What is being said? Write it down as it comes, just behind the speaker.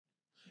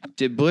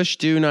Did Bush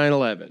do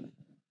 9/11?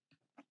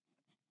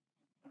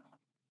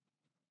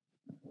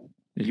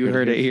 You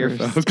heard it here,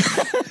 folks.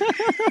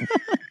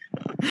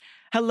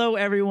 Hello,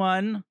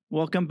 everyone.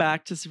 Welcome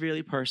back to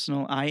Severely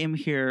Personal. I am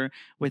here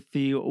with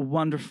the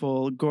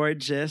wonderful,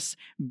 gorgeous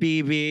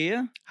Bebe.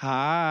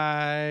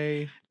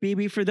 Hi.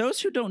 Bebe, for those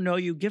who don't know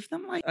you, give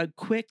them like a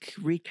quick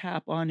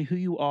recap on who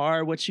you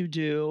are, what you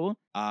do.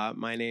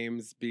 My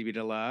name's Bebe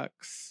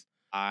Deluxe.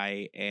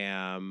 I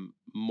am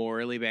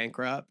morally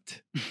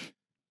bankrupt,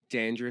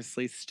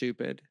 dangerously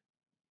stupid,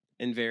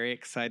 and very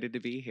excited to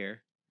be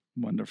here.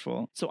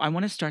 Wonderful. So I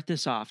want to start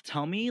this off.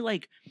 Tell me,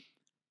 like,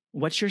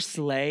 what's your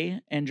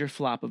slay and your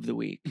flop of the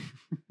week?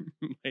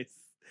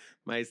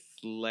 my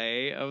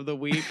slay of the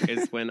week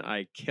is when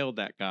I killed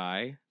that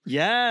guy.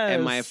 Yes.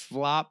 And my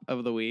flop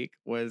of the week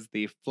was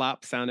the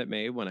flop sound it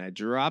made when I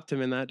dropped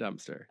him in that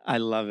dumpster. I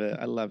love it.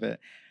 I love it.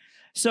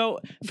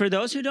 So for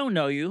those who don't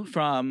know you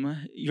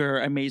from your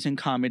amazing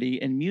comedy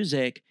and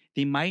music,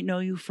 they might know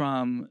you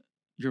from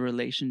your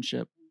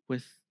relationship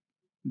with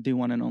the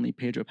one and only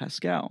Pedro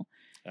Pascal.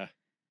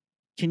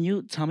 Can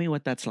you tell me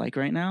what that's like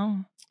right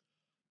now?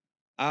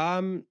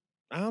 I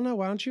don't know.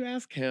 Why don't you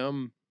ask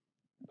him?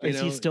 Is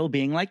he still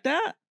being like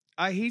that?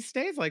 He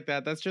stays like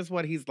that. That's just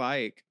what he's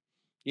like.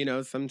 You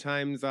know,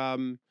 sometimes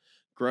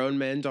grown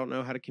men don't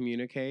know how to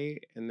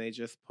communicate, and they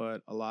just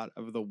put a lot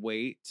of the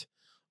weight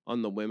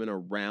on the women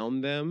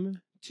around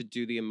them to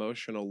do the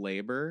emotional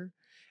labor.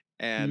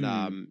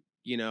 And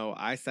you know,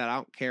 I said, I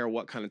don't care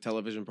what kind of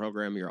television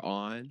program you're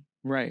on.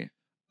 Right.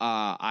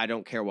 I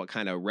don't care what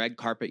kind of red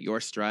carpet you're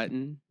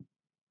strutting.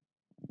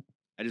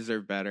 I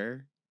deserve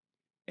better.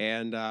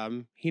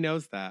 And he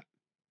knows that.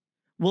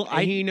 Well,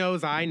 he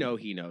knows I know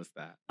he knows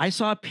that. I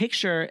saw a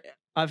picture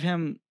of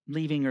him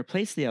leaving your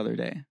place the other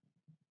day.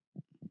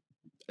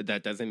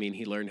 That doesn't mean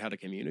he learned how to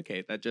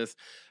communicate. That just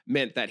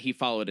meant that he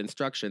followed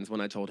instructions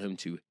when I told him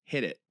to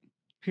hit it.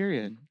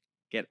 Period.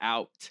 Get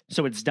out.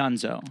 So it's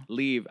donezo.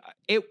 Leave.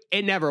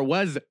 It never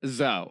was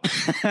Zo.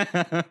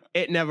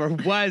 It never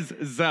was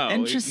Zo.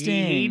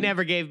 Interesting. He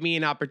never gave me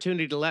an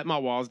opportunity to let my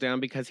walls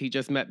down because he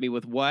just met me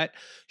with what?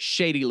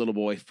 Shady little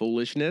boy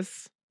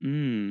foolishness.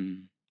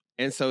 And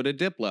so did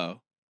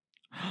Diplo.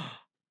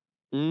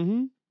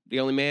 The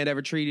only man that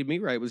ever treated me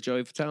right was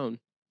Joey Fatone.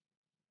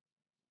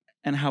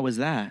 And how was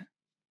that?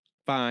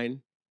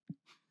 Fine.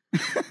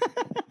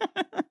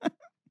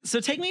 So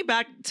take me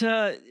back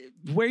to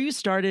where you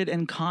started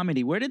in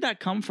comedy. Where did that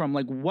come from?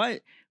 Like,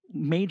 what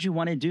made you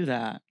want to do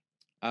that?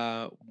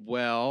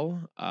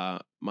 Well,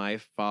 my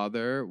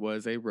father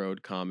was a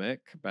road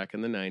comic back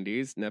in the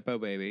 90s. Nepo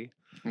baby.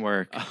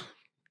 Work.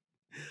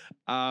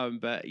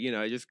 But, you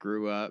know, I just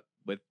grew up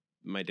with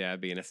my dad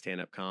being a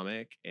stand-up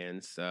comic.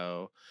 And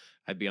so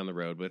I'd be on the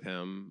road with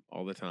him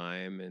all the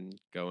time and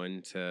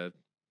going to,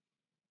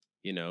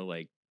 you know,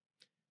 like,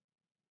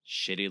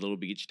 shitty little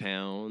beach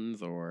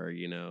towns, or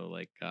you know,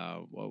 like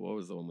what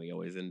was the one we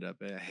always ended up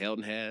at?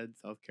 Hilton Head,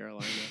 South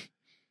Carolina.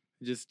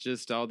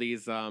 just all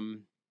these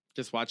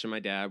just watching my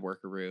dad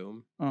work a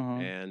room.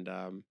 And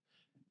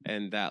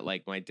that,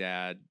 like, my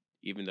dad,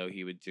 even though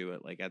he would do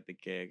it like at the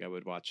gig, I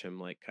would watch him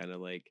like kind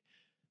of like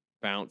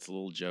bounce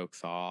little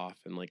jokes off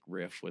and like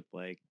riff with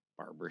like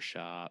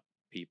barbershop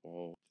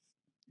people.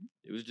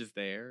 It was just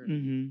there.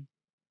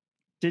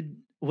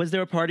 Was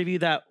there a part of you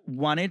that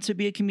wanted to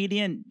be a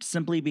comedian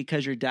simply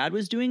because your dad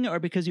was doing it, or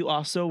because you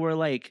also were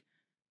like,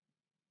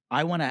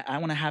 I want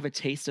to have a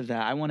taste of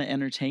that. I want to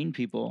entertain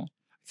people?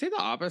 I'd say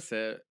the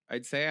opposite.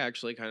 I'd say I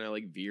actually kind of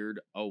like veered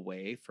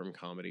away from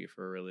comedy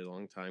for a really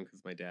long time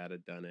because my dad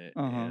had done it.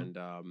 And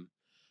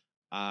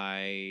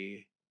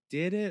I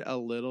did it a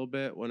little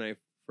bit when I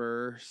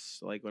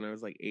first, like when I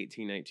was like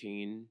 18,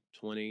 19,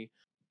 20,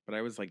 but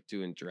I was like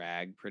doing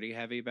drag pretty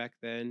heavy back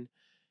then.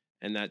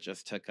 And that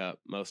just took up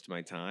most of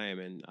my time.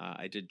 And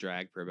I did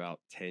drag for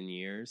about 10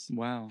 years.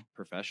 Wow.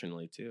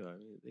 Professionally, too. I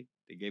mean,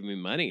 they gave me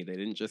money. They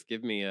didn't just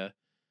give me a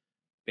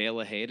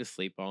bale of hay to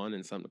sleep on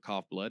and something to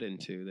cough blood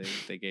into.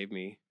 They gave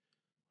me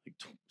like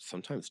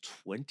sometimes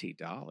 $20.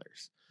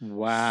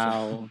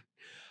 Wow.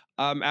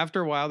 So,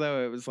 after a while,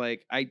 though, it was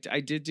like I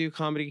did do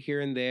comedy here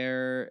and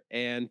there.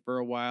 And for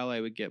a while, I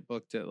would get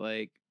booked at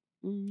like,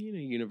 you know,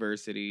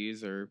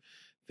 universities or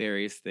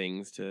various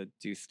things to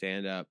do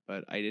stand-up,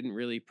 but I didn't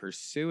really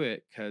pursue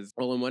it because,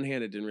 well, on one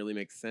hand, it didn't really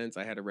make sense.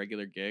 I had a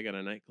regular gig at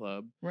a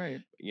nightclub. Right.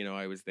 You know,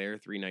 I was there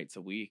 3 nights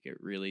a week. It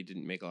really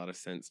didn't make a lot of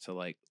sense to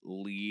like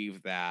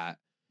leave that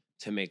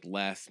to make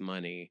less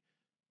money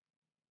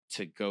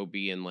to go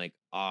be in like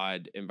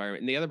odd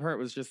environment. And the other part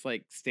was just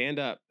like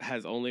stand-up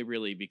has only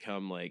really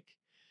become like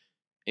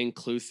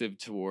inclusive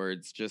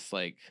towards just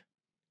like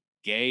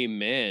gay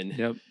men.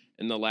 Yep.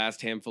 In the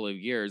last handful of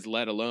years,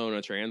 let alone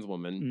a trans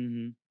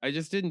woman. I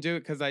just didn't do it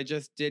because I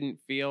just didn't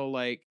feel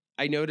like,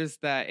 I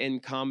noticed that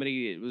in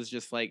comedy, it was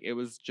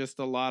just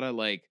a lot of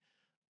like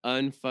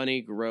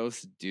unfunny,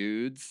 gross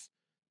dudes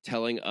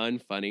telling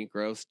unfunny,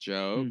 gross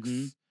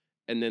jokes.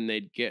 and then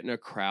they'd get in a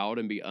crowd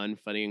and be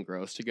unfunny and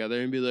gross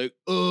together and be like,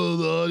 oh,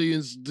 the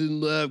audience didn't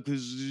laugh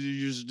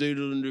because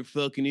they're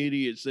fucking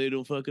idiots. They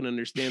don't fucking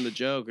understand the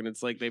joke. And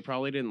it's like, they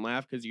probably didn't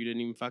laugh because you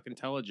didn't even fucking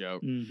tell a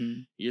joke.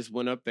 Mhm. You just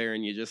went up there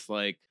and you just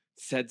like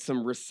said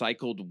some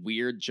recycled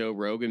weird Joe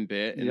Rogan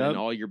bit, and Yep. then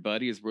all your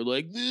buddies were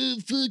like,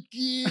 fuck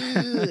you.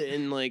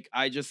 And like,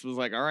 I just was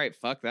like, all right,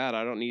 fuck that.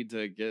 I don't need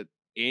to get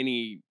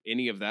any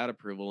of that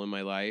approval in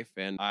my life.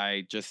 And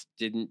I just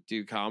didn't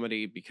do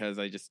comedy because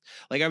I just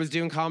like, I was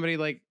doing comedy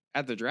like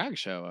at the drag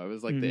show. I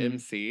was like the Mhm.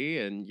 MC,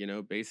 and you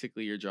know,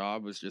 basically your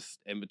job was just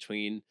in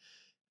between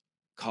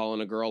calling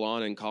a girl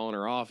on and calling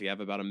her off. You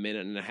have about a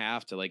minute and a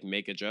half to like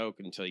make a joke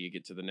until you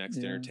get to the next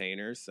Yeah.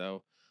 entertainer.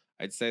 So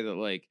I'd say that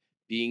like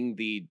being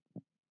the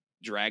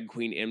drag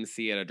queen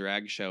MC at a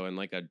drag show in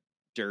like a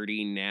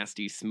dirty,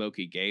 nasty,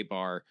 smoky gay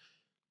bar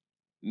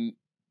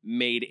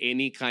made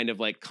any kind of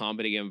like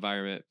comedy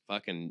environment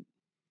fucking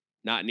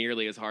not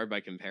nearly as hard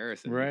by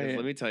comparison. Because Right.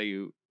 let me tell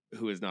you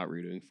who is not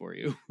rooting for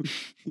you.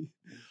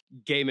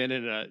 Gay men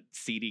in a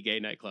seedy gay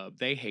nightclub.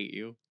 They hate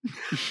you.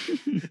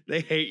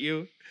 They hate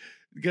you.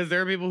 Because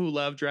there are people who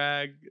love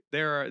drag.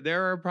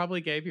 There are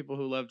probably gay people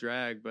who love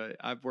drag, but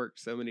I've worked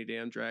so many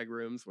damn drag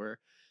rooms where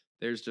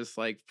there's just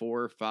like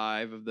 4 or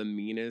 5 of the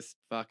meanest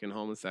fucking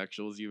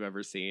homosexuals you've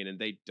ever seen, and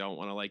they don't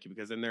want to like you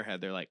because in their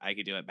head they're like, I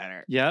could do it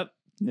better. Yep.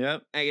 I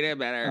can do it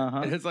better.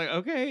 Uh-huh. And it's like,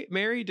 okay,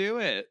 Mary, do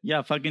it.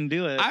 Yeah, fucking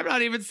do it. I'm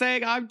not even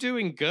saying I'm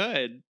doing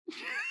good.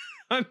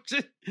 I'm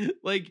just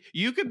like,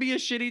 you could be a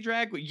shitty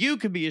drag queen. You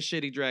could be a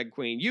shitty drag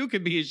queen. You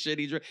could be a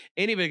shitty drag.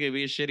 Anybody could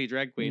be a shitty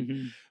drag queen.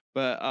 Mhm.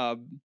 But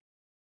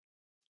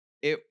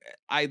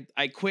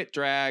I quit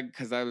drag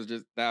because I was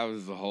just, that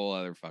was a whole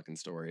other fucking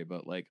story.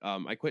 But like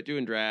I quit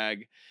doing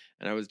drag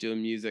and I was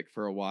doing music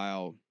for a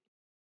while.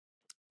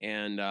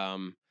 And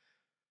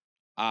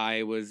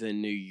I was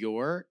in New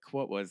York.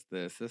 What was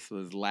this? This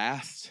was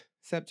last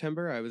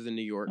September. I was in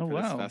New York Oh,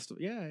 for this wow.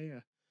 festival. Yeah.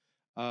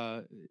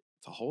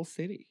 It's a whole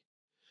city.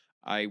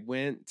 I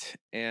went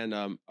and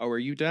oh, are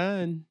you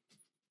done?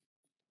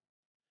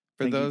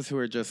 For Thank you. those who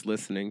are just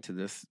listening to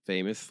this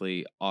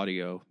famously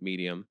audio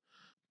medium,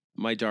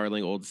 my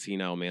darling old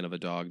senile man of a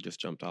dog just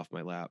jumped off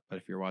my lap. But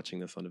if you're watching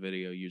this on a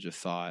video, you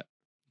just saw it.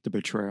 The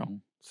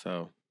betrayal.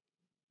 So,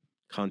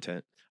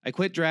 content. I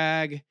quit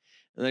drag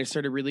and then I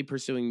started really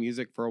pursuing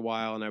music for a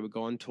while. And I would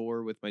go on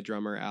tour with my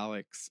drummer,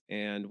 Alex.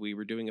 And we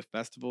were doing a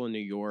festival in New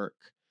York.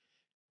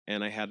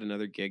 And I had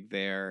another gig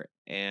there.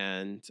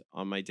 And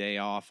on my day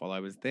off while I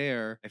was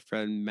there, my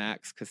friend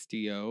Max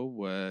Castillo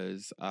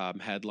was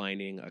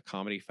headlining a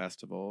comedy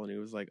festival. And he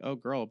was like, oh,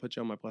 girl, I'll put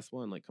you on my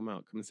 +1. Like, come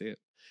out, come and see it.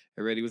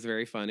 Everybody was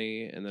very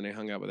funny. And then I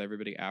hung out with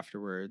everybody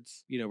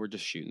afterwards. You know, we're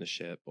just shooting the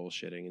shit,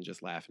 bullshitting, and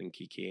just laughing and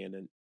kikiing.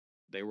 And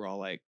they were all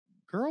like,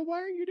 girl,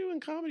 why aren't you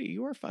doing comedy?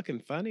 You are fucking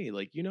funny.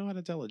 Like, you know how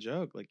to tell a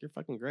joke. Like, you're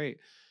fucking great.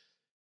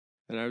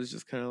 And I was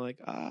just kind of like,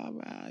 oh,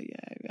 well,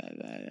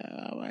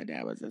 yeah, my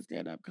dad was a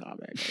stand-up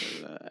comic.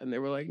 And they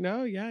were like,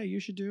 no, yeah, you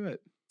should do it.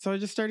 So I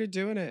just started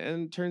doing it,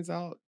 and it turns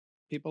out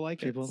people like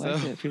People it.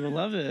 like it. People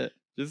love it.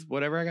 Just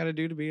whatever I got to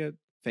do to be a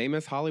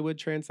famous Hollywood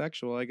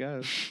transsexual, I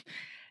guess.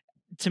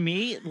 To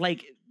me,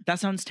 like, that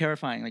sounds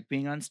terrifying. Like,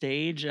 being on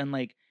stage and,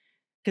 like,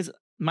 because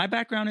my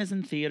background is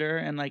in theater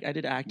and, like, I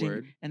did acting.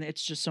 Word. And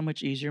it's just so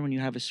much easier when you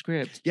have a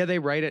script. Yeah, they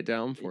write it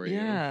down for you.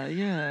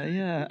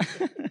 Yeah.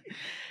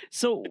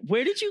 So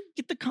where did you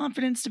get the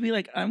confidence to be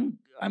like, I'm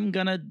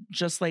gonna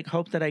just like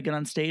hope that I get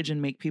on stage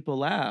and make people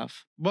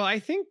laugh? Well, I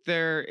think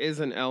there is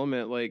an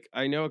element, like,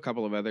 I know a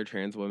couple of other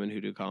trans women who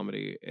do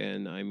comedy,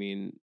 and I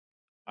mean,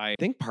 I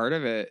think part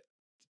of it,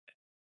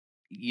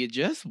 you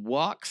just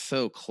walk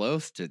so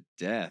close to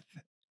death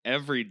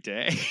every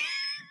day.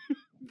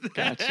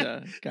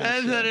 Gotcha.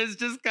 And then it's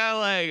just kind of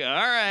like,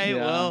 all right,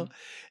 Yeah. well,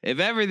 if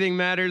everything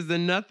matters,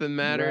 then nothing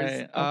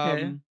matters. Right.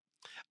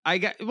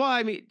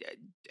 Okay.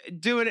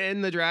 Doing it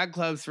in the drag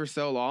clubs for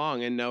so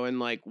long and knowing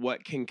like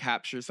what can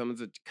capture someone's,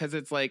 because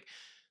it's like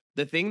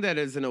the thing that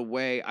is, in a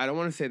way, I don't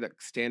want to say that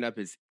stand-up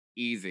is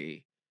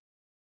easy.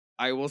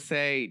 I will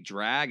say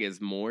drag is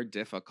more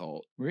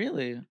difficult.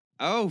 Really?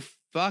 Oh,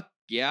 fuck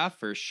yeah,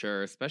 for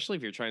sure. Especially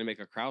if you're trying to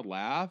make a crowd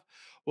laugh.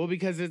 Well,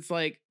 because it's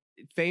like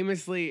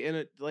famously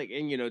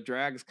you know,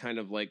 drag's kind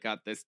of like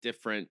got this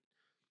different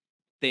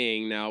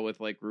thing now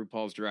with like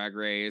RuPaul's Drag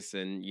Race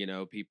and, you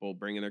know, people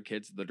bringing their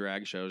kids to the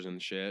drag shows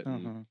and shit. Uh-huh.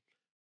 And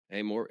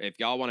hey, more, if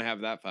y'all want to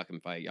have that fucking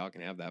fight, y'all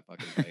can have that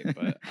fucking fight.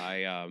 But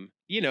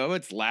you know,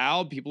 it's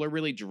loud. People are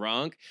really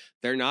drunk.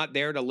 They're not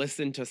there to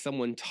listen to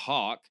someone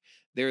talk.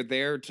 They're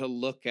there to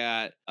look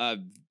at a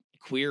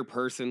queer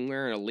person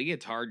wearing a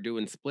leotard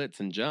doing splits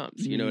and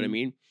jumps. You know what I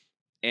mean?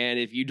 And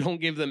if you don't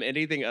give them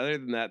anything other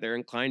than that, they're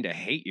inclined to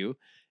hate you.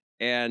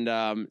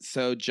 And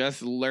so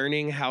just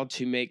learning how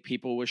to make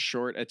people with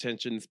short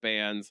attention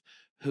spans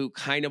who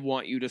kind of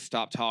want you to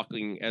stop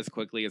talking as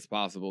quickly as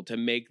possible, to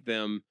make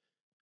them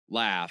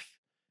laugh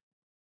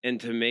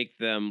and to make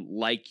them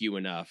like you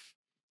enough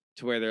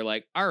to where they're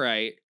like, all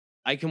right,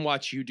 I can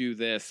watch you do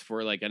this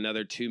for like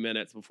another 2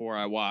 minutes before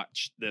I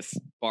watch this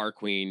bar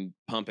queen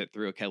pump it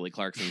through a Kelly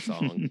Clarkson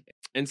song.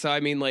 And so,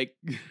 I mean, like,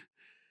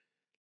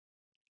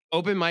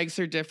 Open mics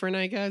are different,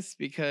 I guess,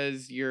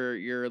 because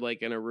you're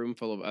like in a room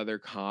full of other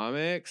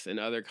comics, and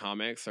other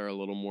comics are a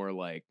little more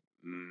like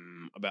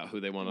about who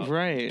they want to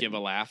Right. give a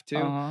laugh to.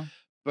 Uh-huh.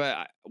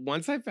 But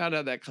once I found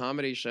out that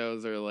comedy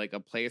shows are like a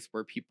place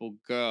where people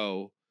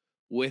go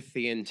with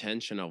the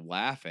intention of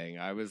laughing,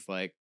 I was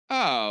like,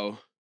 oh,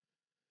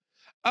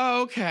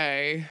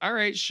 okay, all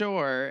right,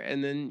 sure.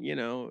 And then, you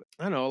know,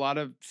 I don't know, a lot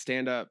of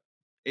stand up,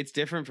 it's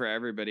different for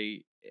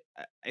everybody.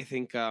 I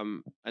think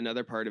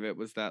another part of it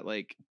was that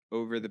like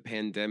over the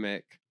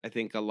pandemic, I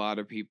think a lot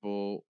of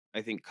people,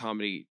 I think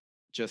comedy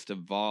just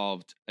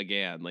evolved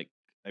again. Like,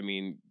 I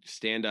mean,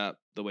 stand up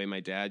the way my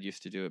dad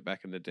used to do it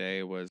back in the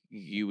day was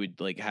you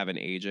would like have an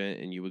agent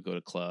and you would go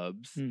to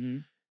clubs Mm-hmm.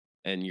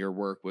 and your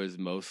work was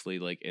mostly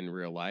like in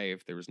real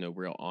life. There was no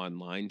real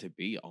online to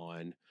be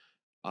on.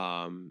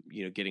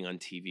 You know, getting on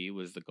TV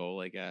was the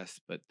goal, I guess,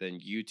 but then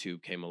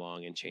YouTube came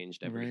along and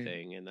changed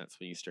everything. And that's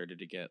when you started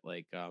to get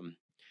like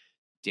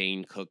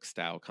Dane Cook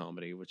style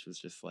comedy, which was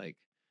just like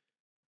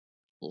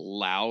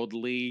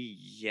loudly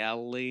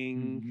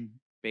yelling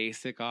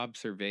basic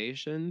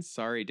observations.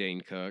 Sorry,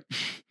 Dane Cook.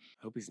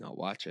 Hope he's not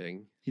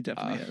watching. He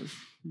definitely is.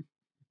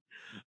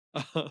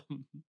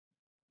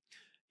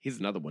 He's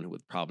another one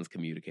with problems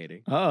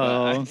communicating.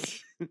 Oh.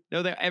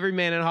 No, every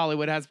man in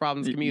Hollywood has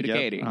problems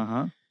communicating. Yep.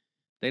 Uh-huh.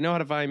 They know how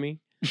to find me.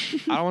 I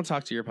don't want to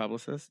talk to your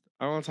publicist.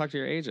 I don't want to talk to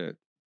your agent.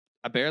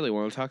 I barely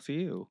want to talk to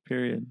you.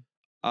 Period.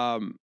 I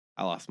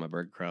lost my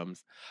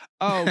breadcrumbs.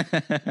 Oh,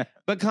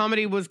 but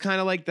comedy was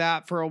kind of like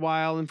that for a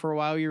while. And for a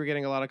while, you were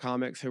getting a lot of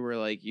comics who were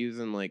like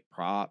using like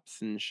props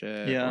and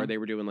shit. Yeah. Or they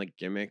were doing like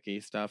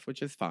gimmicky stuff,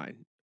 which is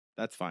fine.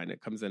 That's fine.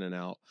 It comes in and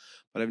out.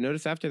 But I've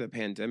noticed after the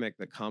pandemic,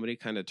 the comedy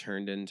kind of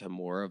turned into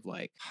more of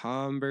like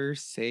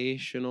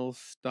conversational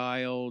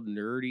style,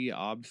 nerdy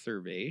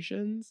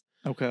observations.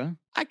 Okay.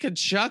 I could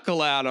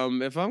chuckle at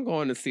them if I'm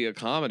going to see a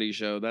comedy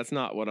show. That's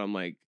not what I'm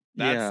like.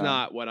 That's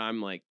not what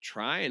I'm like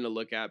trying to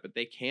look at, but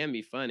they can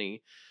be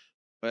funny.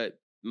 But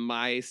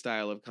my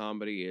style of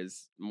comedy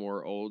is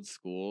more old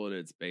school and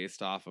it's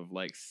based off of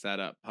like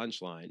setup,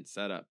 punchline,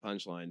 setup,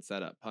 punchline,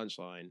 setup,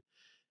 punchline.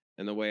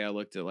 And the way I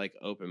looked at like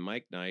open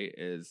mic night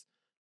is,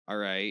 all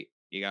right,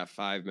 you got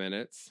 5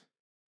 minutes.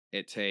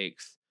 It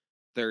takes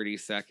 30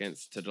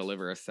 seconds to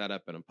deliver a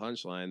setup and a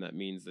punchline. That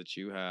means that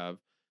you have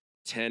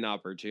 10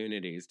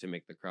 opportunities to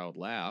make the crowd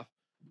laugh.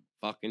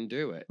 Fucking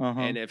do it. Uh-huh.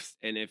 And if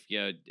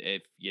you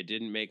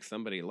didn't make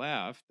somebody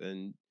laugh,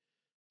 then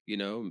you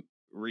know,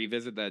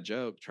 revisit that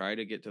joke, try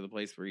to get to the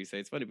place where you say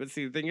it's funny. But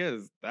see, the thing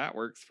is,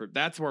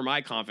 that's where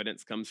my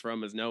confidence comes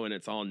from, is knowing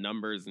it's all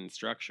numbers and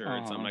structure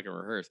and something I can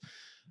rehearse.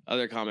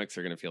 Other comics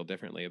are going to feel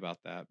differently about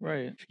that.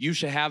 Right. You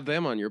should have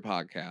them on your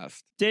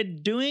podcast.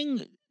 Did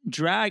doing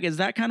drag, is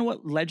that kind of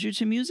what led you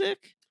to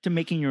music? To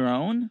making your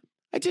own?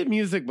 I did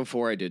music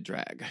before I did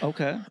drag.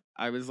 Okay.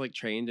 I was like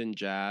trained in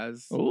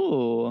jazz,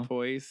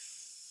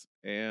 voice,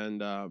 and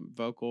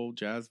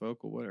jazz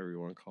vocal, whatever you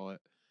want to call it.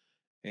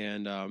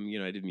 And, you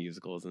know, I did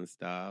musicals and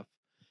stuff.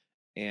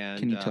 And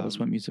can you tell us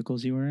what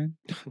musicals you were in?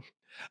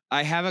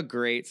 I have a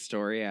great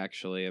story,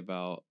 actually,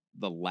 about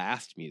the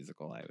last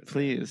musical I was in.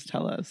 Please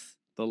tell us.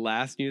 The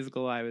last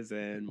musical I was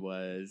in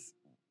was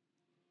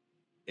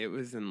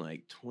in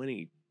like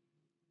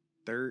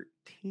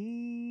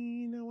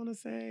 2013, I want to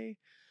say.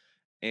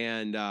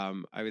 And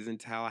I was in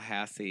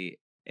Tallahassee,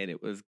 and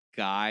it was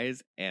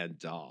Guys and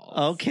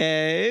Dolls.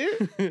 Okay.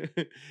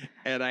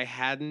 And I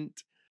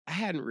hadn't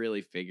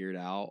really figured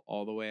out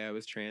all the way I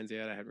was trans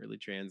yet. I hadn't really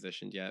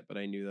transitioned yet, but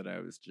I knew that I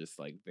was just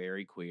like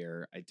very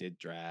queer. I did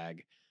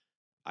drag.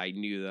 I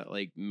knew that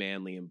like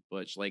manly and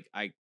butch, like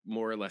I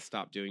more or less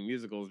stopped doing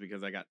musicals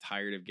because I got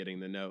tired of getting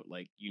the note,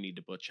 like you need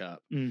to butch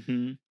up.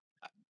 Mm-hmm.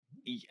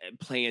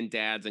 Playing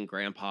dads and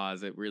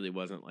grandpas, it really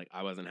wasn't like,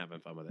 I wasn't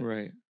having fun with it.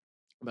 Right.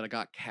 But I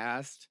got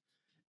cast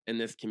in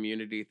this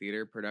community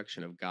theater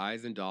production of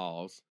Guys and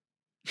Dolls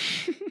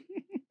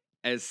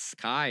as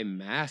Sky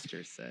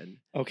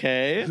Masterson.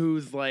 Okay.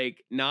 Who's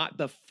like not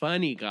the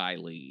funny guy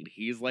lead.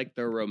 He's like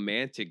the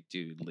romantic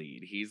dude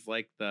lead. He's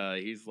like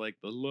the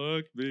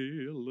luck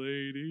me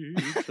lady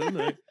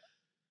tonight.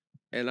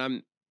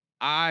 And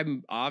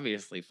I'm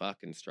obviously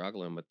fucking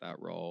struggling with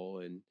that role.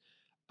 And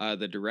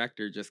the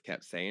director just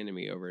kept saying to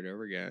me over and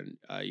over again,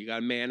 you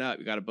gotta man up,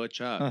 you gotta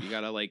butch up, you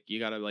gotta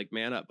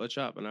man up, butch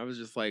up. And I was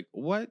just like,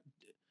 what?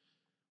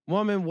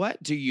 Woman,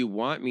 what do you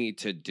want me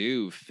to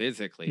do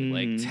physically? Mm-hmm.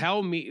 Like,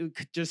 tell me,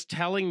 just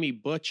telling me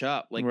butch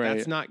up. Like,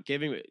 that's not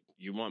giving me,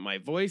 you want my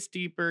voice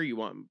deeper? You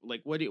want,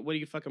 like, what do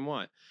you fucking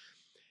want?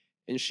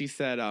 And she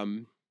said, I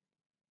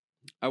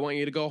want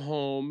you to go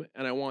home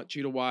and I want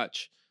you to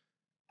watch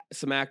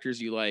some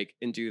actors you like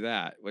and do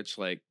that, which,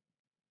 like,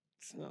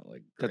 it's not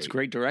like great. That's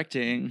great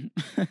directing.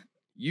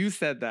 You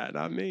said that,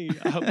 not me.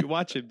 I hope you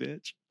watch it,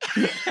 bitch.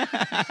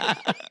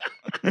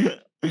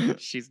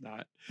 She's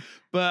not.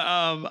 But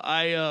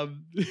I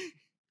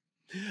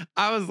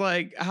was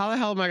like, how the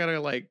hell am I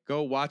gonna like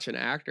go watch an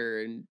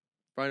actor and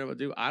find out what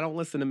to do? I don't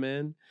listen to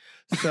men.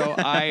 So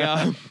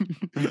I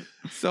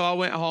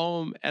went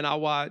home and I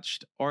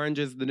watched Orange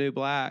is the New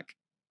Black.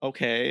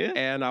 Okay.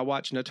 And I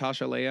watched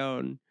Natasha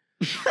Lyonne.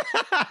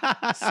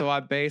 So I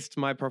based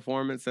my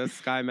performance as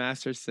Sky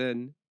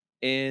Masterson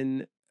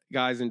in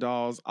Guys and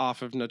Dolls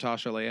off of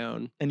Natasha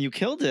Lyonne. And you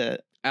killed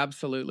it.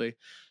 Absolutely.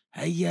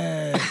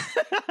 Hey,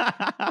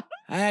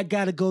 I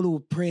gotta go to a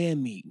prayer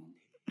meeting.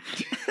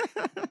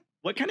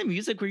 What kind of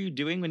music were you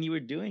doing when you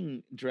were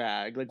doing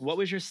drag? Like, what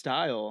was your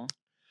style?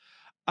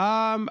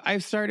 I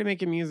started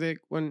making music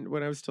when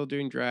I was still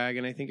doing drag,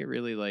 and I think it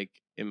really like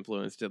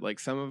influenced it. Like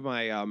some of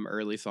my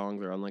early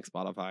songs are on like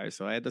Spotify.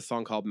 So I had this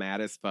song called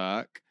Mad as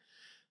Fuck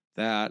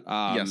that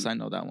Yes, I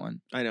know that one.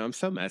 I know I'm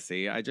so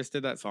messy. I just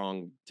did that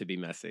song to be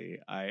messy.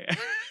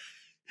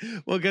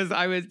 Well, because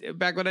I was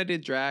back when I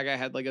did drag, I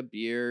had like a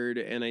beard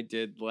and I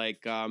did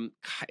like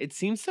it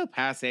seems so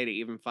passe to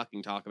even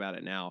fucking talk about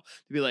it now.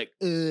 To be like,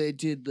 I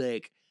did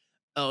like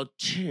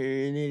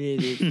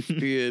alternative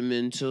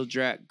experimental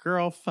drag.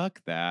 Girl,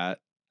 fuck that.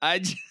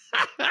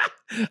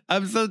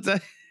 I'm so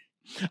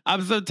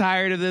I'm so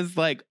tired of this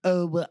like,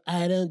 oh well,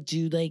 I don't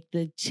do like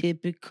the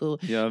typical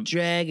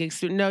drag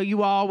experience. No,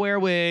 you all wear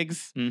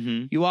wigs.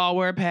 Mm-hmm. You all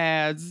wear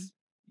pads.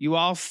 You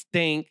all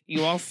stink.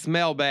 You all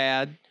smell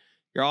bad.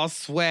 You're all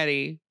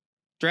sweaty.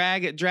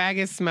 Drag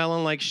is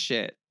smelling like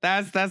shit.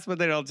 That's what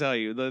they don't tell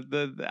you.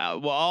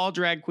 Well, all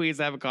drag queens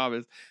have in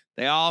common.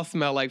 They all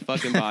smell like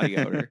fucking body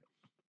odor.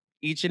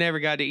 Each and every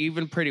goddamn,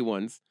 even pretty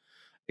ones,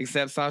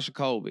 except Sasha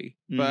Colby.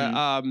 Mm-hmm.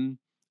 But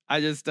I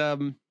just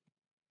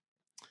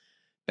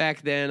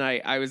back then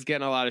I was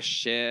getting a lot of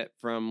shit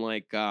from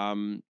like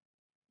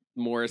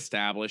more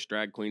established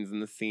drag queens in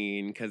the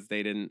scene because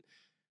they didn't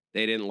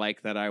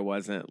like that I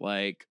wasn't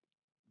like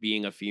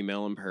being a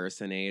female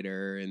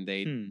impersonator, and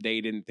they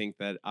didn't think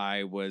that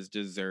I was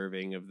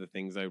deserving of the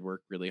things I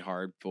worked really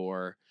hard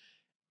for.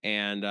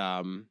 And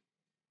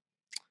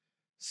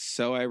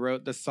so I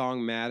wrote the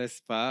song Mad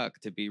as Fuck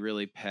to be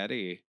really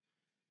petty.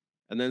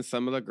 And then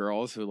some of the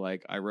girls who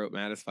like I wrote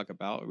Mad as Fuck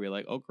about were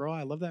like, oh girl,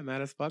 I love that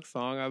Mad as Fuck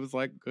song. I was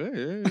like,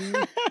 good.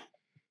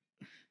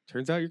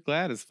 Turns out you're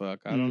glad as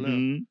fuck. I don't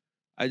know.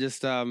 I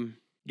just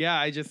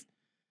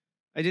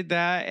I did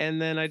that,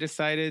 and then I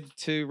decided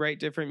to write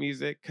different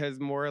music because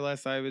more or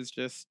less I was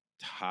just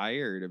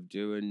tired of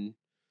doing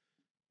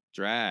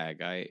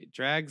drag.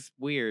 Drag's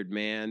weird,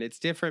 man. It's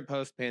different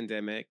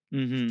post-pandemic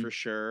for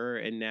sure.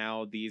 And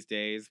now these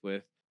days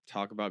with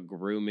talk about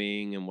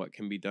grooming and what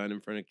can be done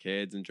in front of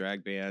kids and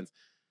drag bands,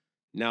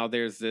 now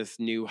there's this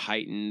new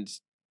heightened,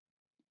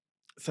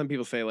 some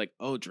people say like,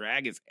 oh,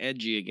 drag is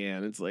edgy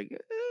again. It's like,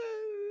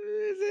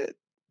 is it?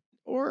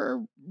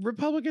 Or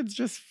Republicans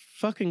just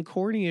fucking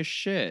corny as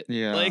shit.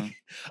 Yeah. Like,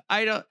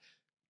 I don't.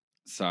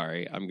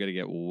 Sorry, I'm gonna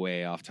get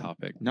way off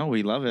topic. No,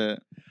 we love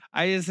it.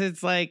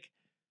 It's like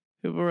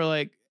people were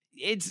like,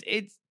 it's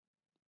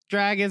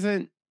drag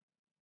isn't.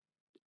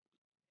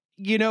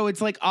 You know,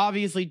 it's like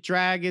obviously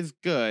drag is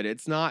good.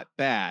 It's not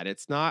bad.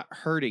 It's not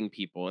hurting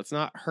people. It's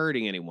not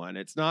hurting anyone.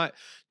 It's not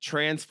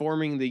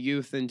transforming the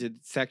youth into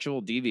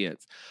sexual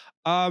deviants.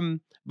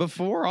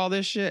 Before all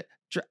this shit,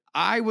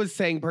 I was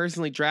saying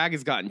personally, drag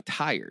has gotten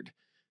tired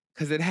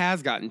because it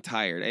has gotten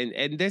tired.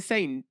 And this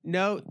ain't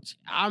no,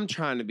 I'm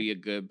trying to be a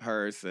good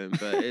person,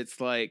 but it's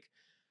like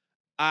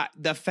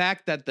the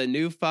fact that the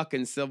new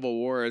fucking Civil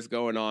War is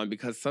going on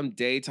because some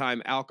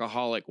daytime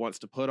alcoholic wants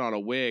to put on a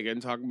wig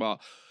and talk about,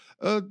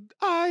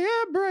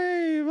 I am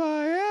brave,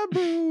 I am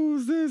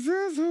bruised, this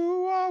is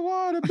who I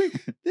want to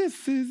be,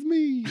 this is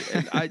me.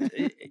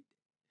 And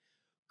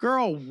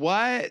girl,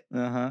 what?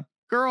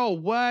 Girl,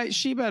 what?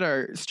 She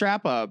better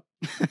strap a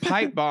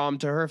pipe bomb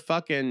to her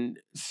fucking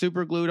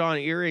super glued on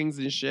earrings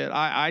and shit.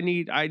 I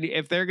need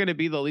if they're gonna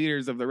be the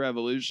leaders of the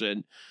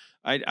revolution,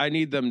 I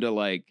need them to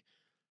like.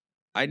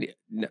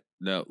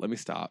 No, let me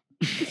stop.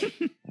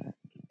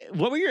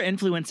 What were your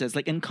influences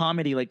like in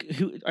comedy? Like,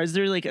 who is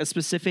there like a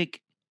specific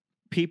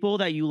people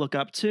that you look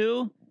up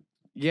to?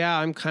 Yeah,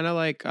 I'm kind of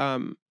like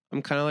a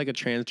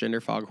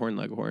transgender foghorn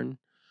leghorn.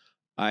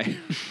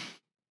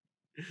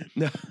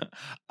 No,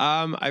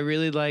 I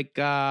really like.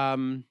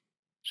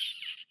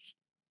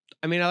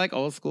 I mean, I like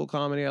old school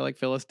comedy. I like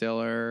Phyllis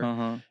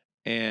Diller,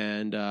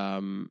 and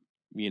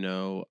you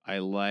know, I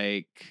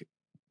like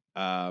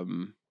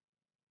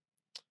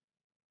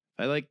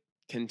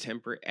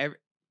contemporary.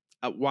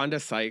 Wanda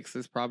Sykes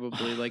is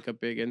probably like a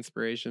big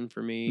inspiration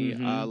for me.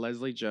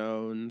 Leslie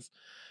Jones.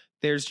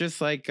 There's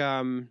just like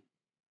I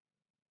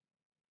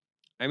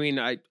mean,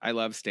 I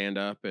love stand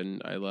up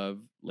and I love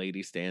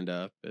lady stand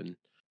up, and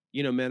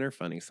you know, men are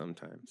funny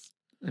sometimes.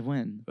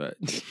 When? But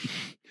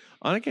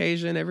on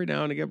occasion, every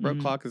now and again,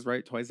 broke clock is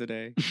right twice a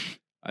day.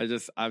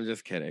 I'm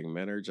just kidding.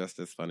 Men are just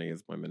as funny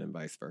as women and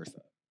vice versa.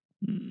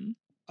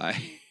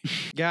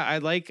 I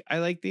like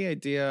the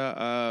idea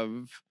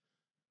of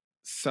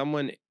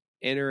someone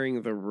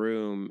entering the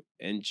room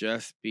and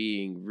just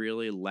being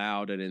really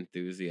loud and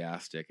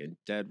enthusiastic and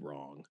dead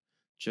wrong.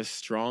 Just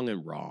strong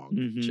and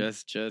wrong.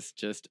 Just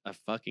a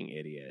fucking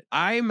idiot.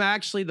 I'm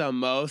actually the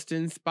most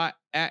inspired.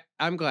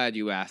 I'm glad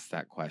you asked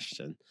that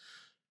question.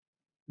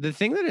 The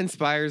thing that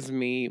inspires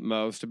me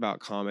most about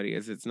comedy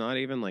is it's not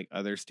even like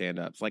other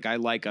stand-ups. Like I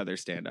like other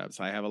stand-ups.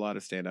 I have a lot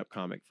of stand-up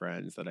comic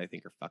friends that I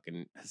think are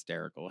fucking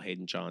hysterical.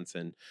 Hayden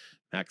Johnson,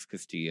 Max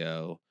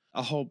Castillo,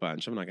 a whole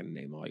bunch. I'm not gonna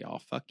name all y'all.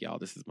 Fuck y'all.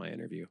 This is my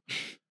interview.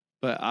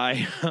 But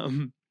I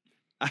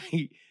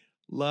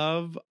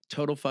love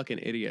total fucking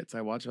idiots. I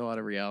watch a lot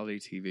of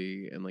reality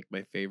TV, and like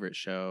my favorite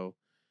show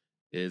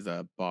is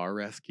Bar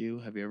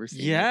Rescue. Have you ever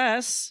seen it?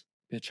 Yes.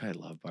 Bitch, I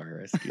love Bar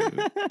Rescue.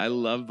 I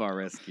love Bar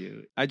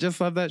Rescue. I just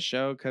love that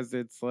show because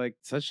it's like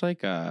such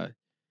like a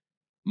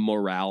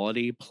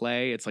morality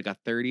play. It's like a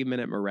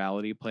 30-minute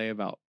morality play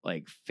about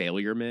like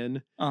failure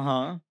men.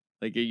 Uh-huh.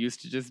 Like it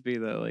used to just be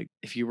that like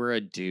if you were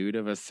a dude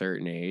of a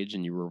certain age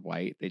and you were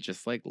white, they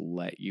just like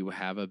let you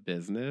have a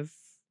business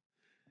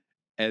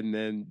and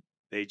then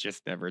they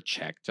just never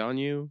checked on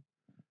you.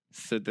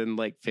 So then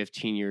like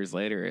 15 years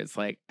later, it's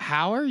like,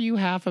 how are you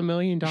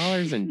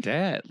 $500,000 in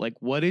debt? Like,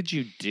 what did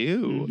you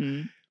do?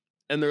 Mm-hmm.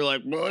 And they're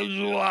like, well,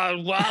 I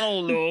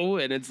don't know.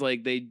 And it's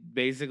like they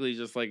basically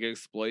just like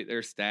exploit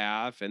their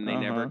staff and they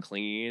never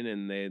clean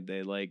and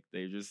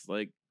they're just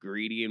like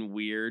greedy and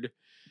weird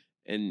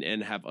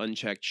and have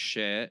unchecked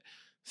shit.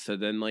 So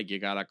then like you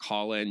gotta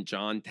call in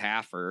John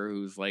Taffer,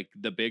 who's like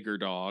the bigger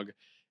dog,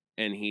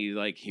 and he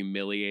like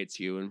humiliates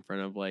you in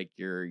front of like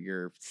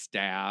your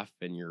staff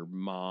and your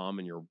mom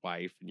and your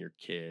wife and your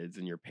kids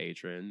and your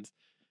patrons.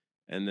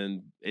 And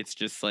then it's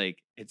just like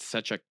it's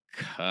such a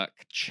cuck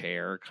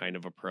chair kind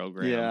of a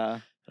program. Yeah.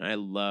 And I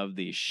love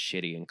these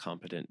shitty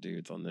incompetent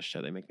dudes on this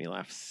show. They make me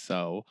laugh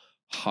so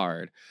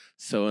hard.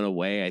 So in a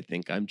way, I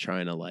think I'm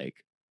trying to like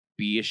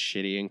be a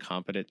shitty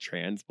incompetent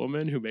trans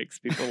woman who makes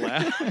people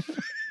laugh.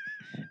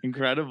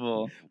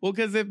 Incredible. Well,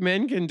 because if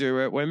men can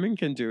do it, women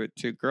can do it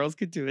too. Girls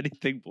can do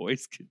anything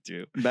boys can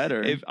do.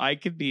 Better. If I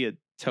could be a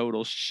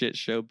total shit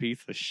show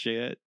piece of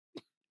shit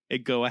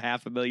and go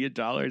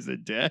 $500,000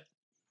 in debt.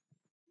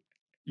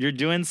 You're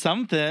doing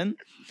something.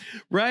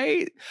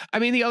 Right? I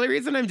mean, the only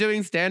reason I'm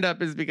doing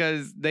stand-up is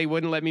because they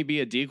wouldn't let me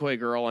be a decoy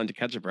girl on To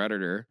Catch a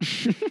Predator.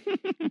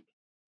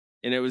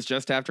 And it was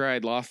just after I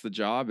had lost the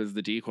job as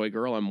the decoy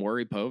girl on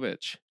Maury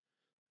Povich.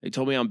 They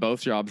told me on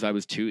both jobs I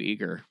was too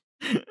eager.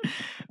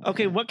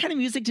 Okay, what kind of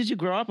music did you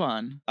grow up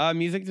on?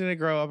 Music did I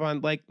grow up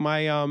on? Like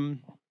my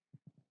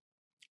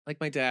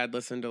dad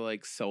listened to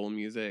like soul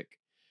music,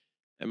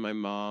 and my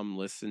mom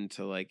listened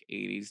to like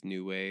 80s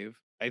new wave.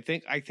 I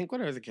think when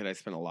I was a kid, I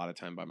spent a lot of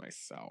time by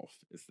myself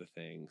is the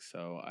thing.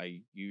 So I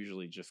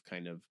usually just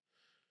kind of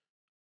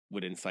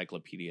would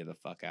encyclopedia the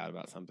fuck out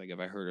about something. If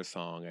I heard a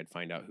song, I'd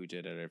find out who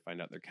did it. I'd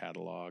find out their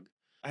catalog.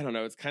 I don't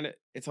know.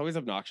 It's always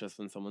obnoxious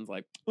when someone's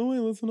like, oh, I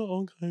listen to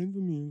all kinds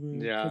of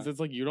music. Yeah. Because it's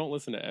like, you don't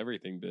listen to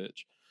everything,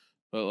 bitch.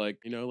 But like,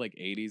 you know, like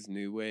 80s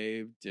new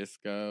wave,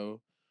 disco,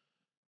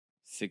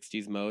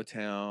 60s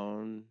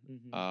Motown,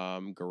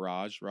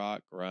 garage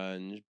rock,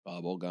 grunge,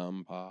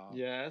 bubblegum pop.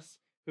 Yes.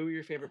 Who are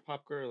your favorite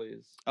pop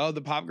girlies? Oh,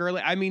 the pop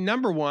girly. I mean,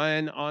 number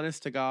one,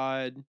 honest to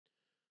God,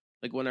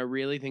 like when I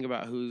really think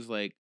about who's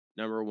like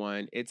number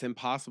one, it's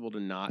impossible to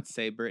not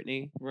say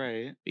Britney.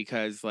 Right.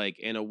 Because like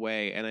in a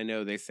way, and I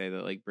know they say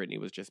that like Britney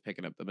was just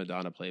picking up the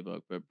Madonna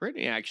playbook, but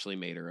Britney actually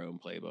made her own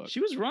playbook.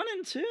 She was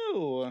running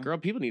too. Girl,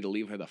 people need to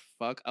leave her the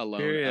fuck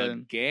alone Period.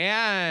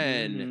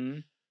 again. Mm-hmm.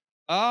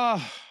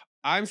 Oh,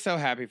 I'm so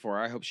happy for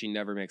her. I hope she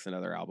never makes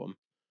another album.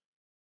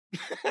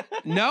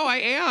 No, I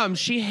am.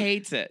 She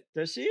hates it.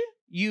 Does she?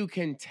 You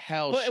can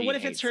tell. But she what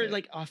if hates it's her it.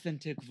 like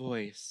authentic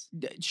voice?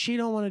 She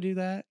don't want to do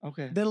that.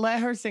 Okay. Then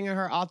let her sing in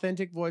her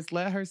authentic voice.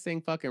 Let her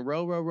sing fucking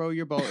row, row, row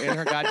your boat in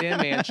her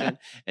goddamn mansion,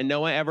 and no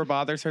one ever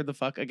bothers her the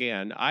fuck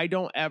again. I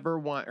don't ever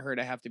want her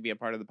to have to be a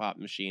part of the pop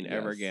machine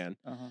ever again.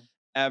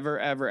 Ever,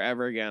 ever,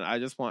 ever again. I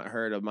just want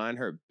her to mind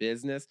her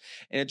business.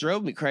 And it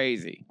drove me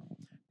crazy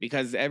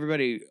because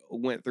everybody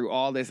went through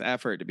all this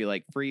effort to be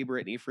like, free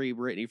Britney, free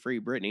Britney, free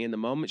Britney. And the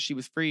moment she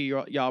was free,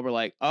 y'all were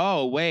like,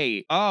 oh,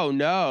 wait, oh,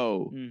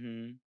 no.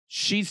 Mm-hmm.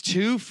 She's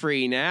too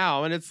free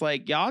now. And it's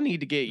like, y'all need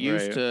to get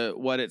used to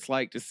what it's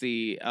like to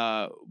see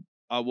a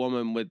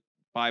woman with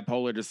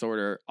bipolar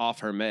disorder off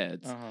her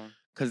meds.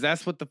 Because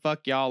that's what the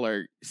fuck y'all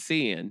are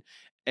seeing.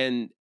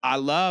 And I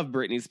love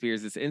Britney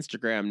Spears'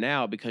 Instagram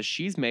now because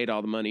she's made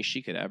all the money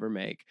she could ever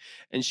make.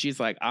 And she's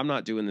like, I'm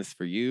not doing this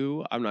for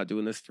you. I'm not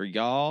doing this for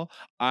y'all.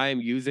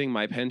 I'm using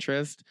my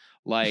Pinterest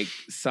like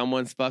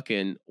someone's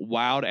fucking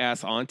wild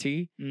ass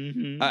auntie.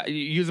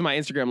 Using my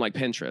Instagram like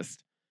Pinterest.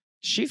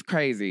 She's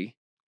crazy.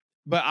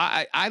 But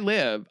I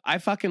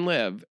fucking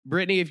live.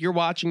 Britney, if you're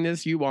watching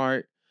this, you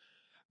aren't.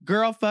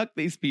 Girl, fuck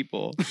these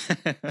people.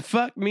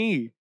 Fuck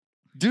me.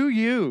 Do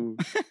you?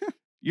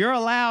 You're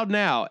allowed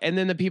now. And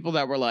then the people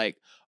that were like,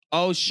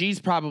 oh, she's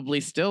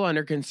probably still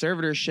under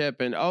conservatorship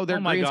and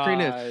they're green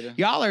screening.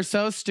 Y'all are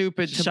so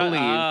stupid to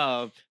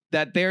believe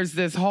that there's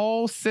this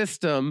whole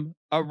system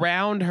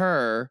around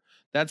her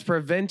that's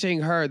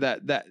preventing her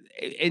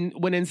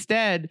when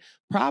instead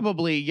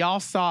probably y'all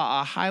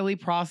saw a highly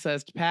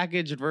processed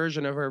packaged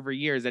version of her for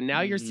years. And now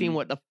you're seeing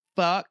what the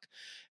fuck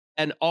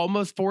an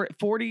almost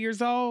 40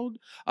 years old,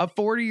 a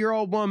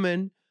 40-year-old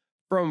woman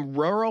from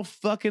rural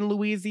fucking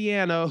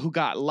Louisiana who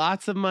got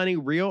lots of money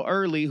real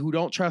early, who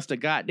don't trust a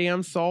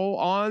goddamn soul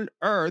on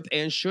earth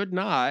and should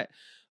not,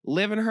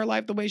 living her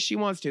life the way she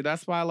wants to.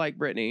 That's why I like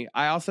Britney.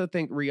 I also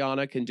think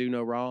Rihanna can do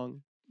no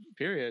wrong.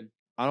 Period.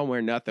 I don't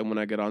wear nothing when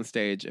I get on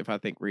stage if I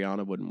think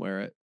Rihanna wouldn't wear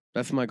it.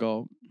 That's my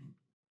goal.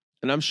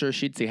 And I'm sure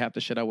she'd see half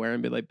the shit I wear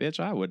and be like, bitch,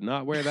 I would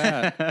not wear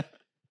that.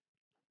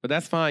 But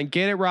that's fine.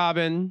 Get it,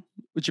 Robin,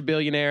 with your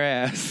billionaire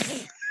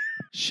ass.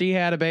 She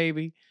had a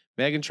baby.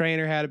 Meghan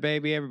Trainor had a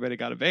baby. Everybody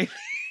got a baby.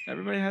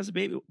 Everybody has a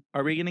baby.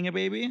 Are we getting a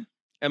baby?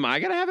 Am I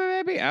going to have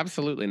a baby?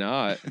 Absolutely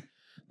not.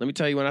 Let me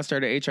tell you, when I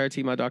started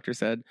HRT, my doctor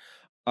said,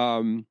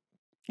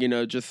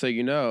 just so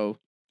you know,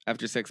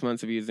 after 6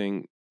 months of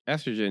using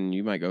estrogen,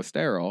 you might go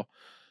sterile.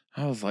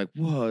 I was like,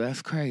 whoa,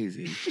 that's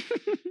crazy.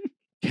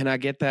 Can I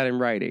get that in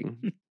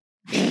writing?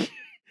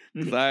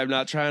 Because I'm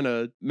not trying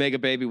to make a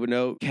baby with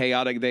no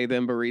chaotic they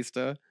them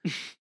barista.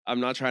 I'm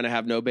not trying to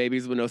have no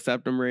babies with no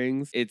septum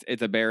rings.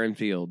 It's a barren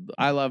field.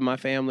 I love my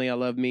family. I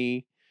love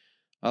me.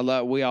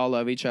 We all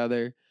love each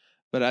other.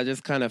 But I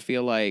just kind of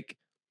feel like,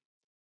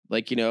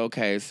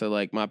 okay, so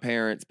like my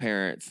parents,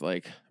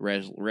 like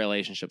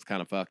relationships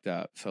kind of fucked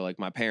up. So like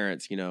my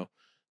parents,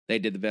 they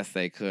did the best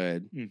they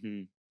could,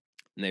 and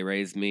they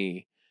raised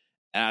me.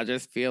 And I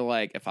just feel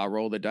like if I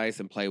roll the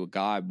dice and play with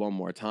God one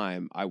more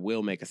time, I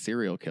will make a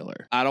serial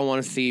killer. I don't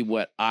want to see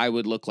what I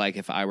would look like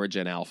if I were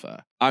Gen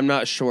Alpha. I'm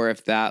not sure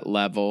if that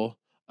level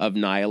of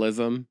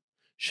nihilism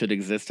should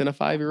exist in a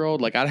 5-year-old.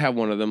 Like, I'd have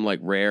one of them,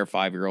 like, rare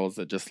 5-year-olds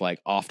that just, like,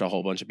 offed a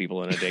whole bunch of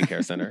people in a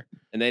daycare center.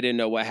 And they didn't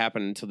know what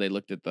happened until they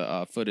looked at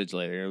the footage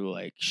later. And were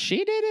like, she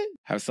did it?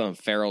 Have some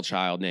feral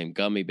child named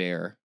Gummy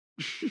Bear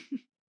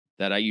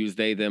that I use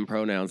they, them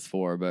pronouns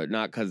for, but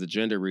not because of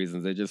gender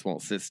reasons. They just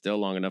won't sit still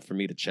long enough for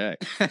me to check.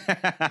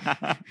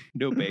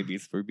 No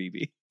babies for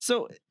BB.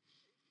 So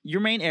your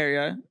main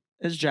area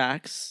is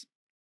Jax.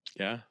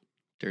 Yeah.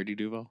 Dirty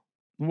Duval.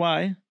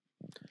 Why?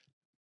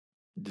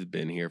 Just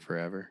been here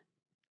forever.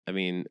 I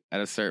mean,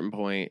 at a certain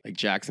point, like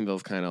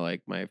Jacksonville's kind of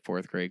like my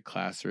 4th grade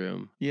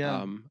classroom.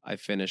 Yeah. I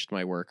finished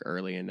my work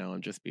early and now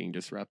I'm just being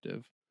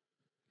disruptive.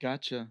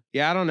 Gotcha.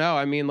 Yeah, I don't know.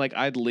 I mean, like,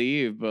 I'd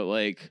leave, but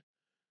like,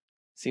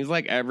 seems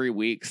like every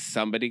week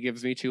somebody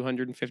gives me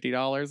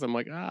 $250. I'm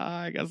like,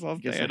 I guess I'll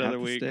stay another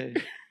week.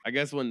 I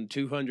guess when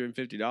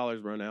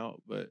 $250 run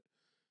out, but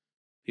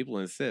people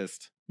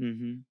insist.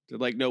 They're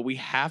like, no, we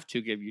have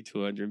to give you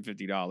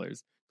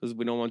 $250 because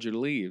we don't want you to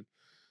leave.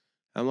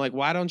 I'm like,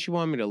 why don't you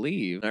want me to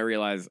leave? And I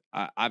realize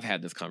I've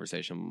had this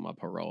conversation with my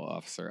parole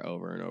officer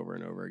over and over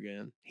and over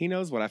again. He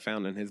knows what I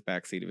found in his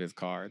backseat of his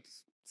car.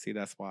 See,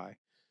 that's why.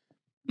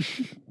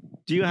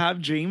 Do you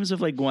have dreams of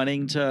like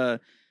wanting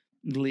to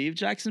leave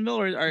Jacksonville,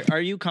 or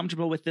are you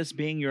comfortable with this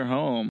being your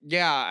home?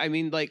 Yeah, I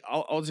mean, like,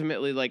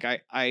 ultimately, like,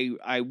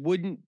 I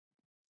wouldn't,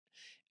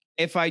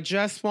 if I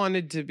just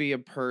wanted to be a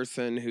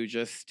person who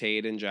just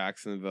stayed in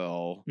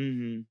Jacksonville,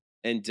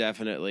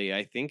 indefinitely,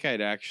 I think I'd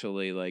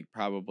actually like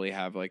probably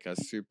have like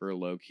a super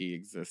low-key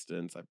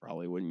existence. I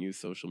probably wouldn't use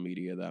social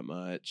media that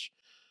much.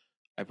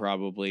 I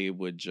probably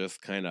would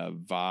just kind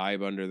of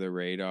vibe under the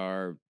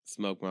radar,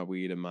 smoke my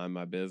weed and mind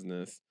my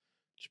business,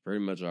 which I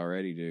pretty much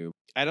already do.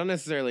 I don't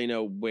necessarily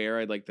know where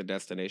I'd like the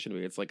destination to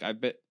be. It's like I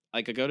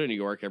go to New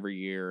York every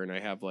year and I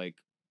have like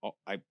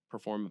I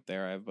perform up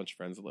there. I have a bunch of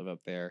friends that live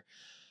up there.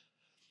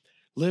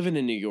 Living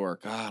in New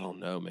York, I don't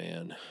know,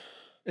 man.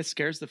 It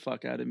scares the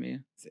fuck out of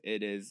me.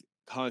 It is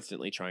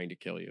constantly trying to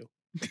kill you.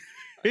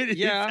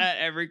 Yeah, at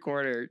every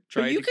corner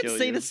trying but you to kill could you.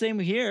 say the same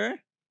here.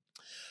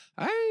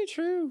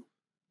 True.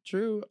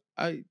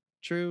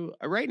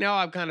 Right now,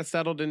 I've kind of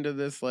settled into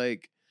this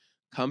like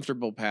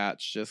comfortable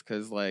patch just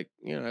because, like,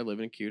 I live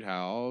in a cute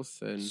house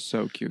and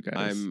so cute,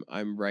 guys.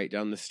 I'm right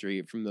down the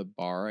street from the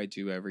bar I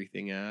do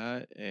everything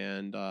at,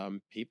 and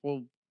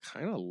people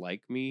kind of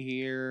like me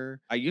here.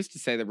 I used to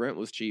say the rent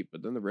was cheap,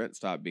 but then the rent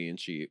stopped being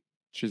cheap.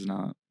 She's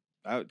not.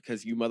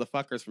 Because you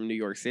motherfuckers from New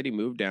York City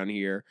moved down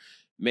here,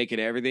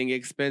 making everything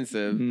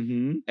expensive,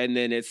 and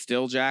then it's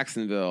still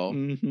Jacksonville.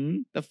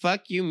 The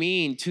fuck you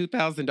mean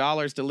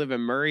 $2,000 to live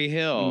in Murray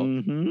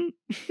Hill?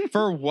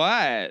 For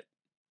what?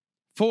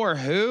 For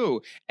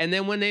who? And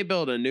then when they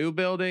build a new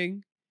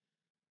building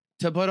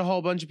to put a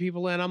whole bunch of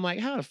people in, I'm like,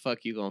 how the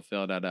fuck you gonna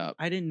fill that up?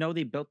 I didn't know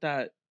they built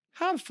that.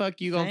 How the fuck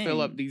you gonna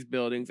fill up these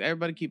buildings?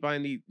 Everybody keep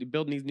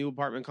building these new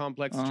apartment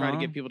complexes, trying to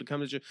get people to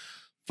come to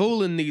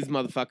fooling these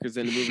motherfuckers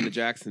into moving to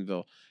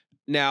Jacksonville.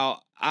 Now,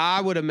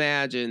 I would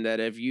imagine that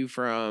if you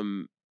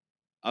from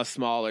a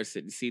smaller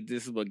city, see,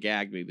 this is what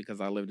gagged me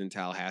because I lived in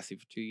Tallahassee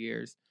for 2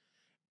 years.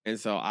 And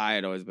so I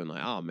had always been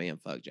like, oh man,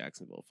 fuck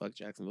Jacksonville,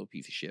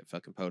 piece of shit,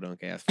 fucking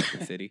podunk ass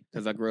fucking city.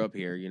 Because I grew up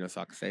here,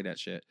 so I could say that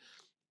shit.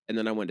 And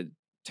then I went to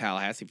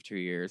Tallahassee for 2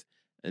 years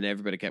and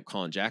everybody kept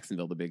calling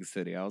Jacksonville the biggest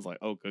city. I was like,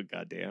 oh, good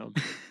goddamn.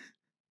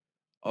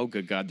 Oh,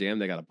 good goddamn,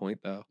 they got a point,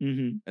 though.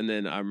 And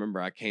then I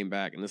remember I came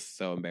back, and this is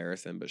so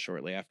embarrassing, but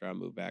shortly after I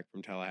moved back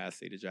from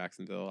Tallahassee to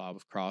Jacksonville, I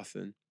was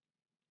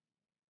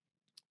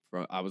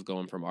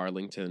going from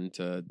Arlington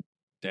to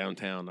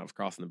downtown. I was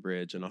crossing the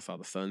bridge, and I saw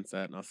the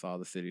sunset, and I saw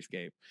the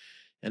cityscape.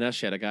 And I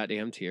shed a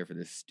goddamn tear for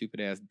this stupid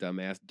ass, dumb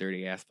ass,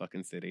 dirty ass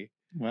fucking city.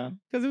 Wow.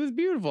 Because it was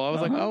beautiful. I was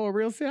like, oh, a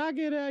real city. I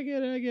get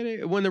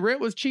it. When the rent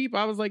was cheap,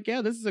 I was like,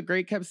 yeah, this is a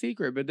great kept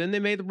secret. But then they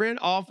made the rent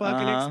all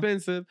fucking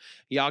expensive.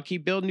 Y'all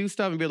keep building new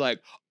stuff and be like,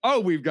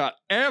 oh, we've got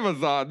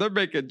Amazon. They're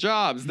making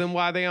jobs. Then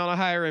why are they on a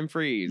hiring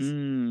freeze?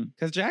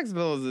 Because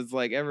Jacksonville is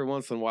like every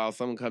once in a while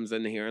someone comes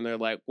in here and they're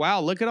like,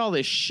 wow, look at all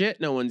this shit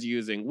no one's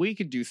using. We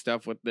could do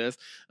stuff with this.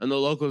 And the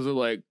locals are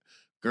like,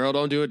 girl,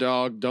 don't do it,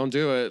 dog. Don't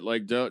do it.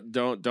 Like,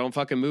 don't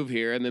fucking move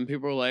here. And then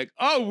people are like,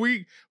 oh,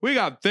 we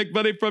got thick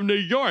money from New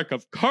York.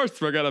 Of course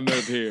we're gonna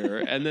move here.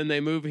 And then they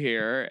move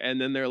here, and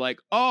then they're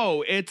like,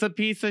 oh, it's a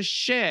piece of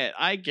shit.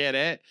 I get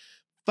it.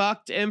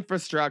 Fucked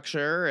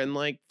infrastructure and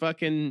like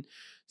fucking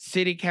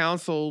city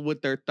council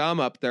with their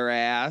thumb up their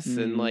ass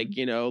and like,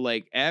 you know,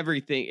 like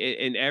everything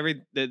and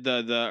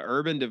the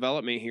urban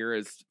development here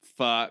is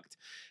fucked.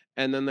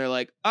 And then they're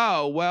like,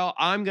 oh, well,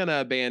 I'm going to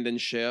abandon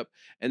ship.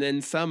 And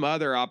then some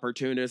other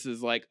opportunist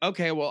is like,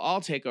 okay, well, I'll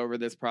take over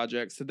this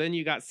project. So then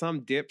you got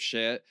some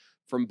dipshit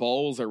from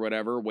Bowles or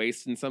whatever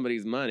wasting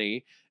somebody's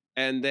money.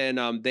 And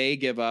then they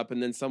give up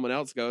and then someone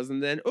else goes.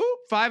 And then,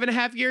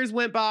 5.5 years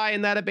went by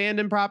and that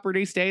abandoned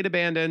property stayed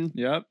abandoned.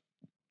 Yep.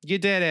 You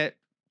did it.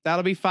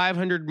 That'll be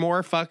 $500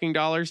 more fucking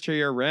dollars to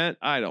your rent.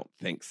 I don't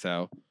think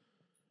so.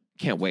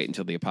 Can't wait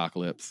until the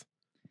apocalypse.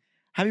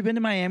 Have you been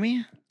to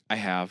Miami? I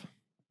have.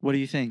 What do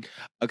you think?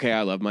 Okay,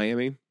 I love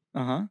Miami.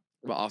 Uh-huh.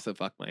 But also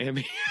fuck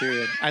Miami.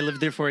 Period. I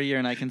lived there for a year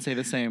and I can say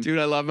the same. Dude,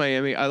 I love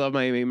Miami.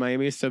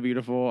 Miami is so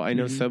beautiful. I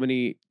know so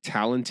many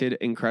talented,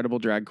 incredible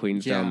drag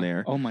queens down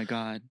there. Oh my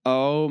God.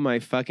 Oh my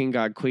fucking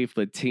God. Queef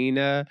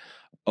Latina,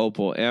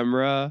 Opal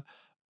Emra,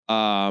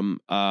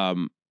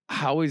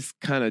 I always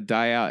kind of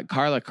die out.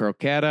 Carla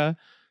Croqueta,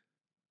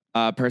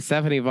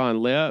 Persephone Von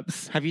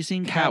Lips. Have you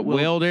seen Cat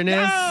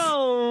Wilderness? No!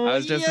 I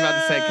was just about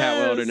to say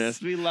Cat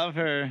Wilderness. We love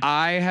her.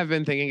 I have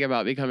been thinking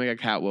about becoming a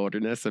Cat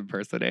Wilderness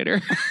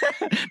impersonator.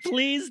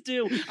 Please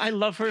do. I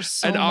love her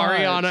so much. An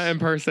Ariana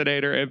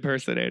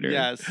impersonator.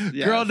 Yes.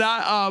 Girl,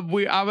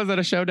 I was at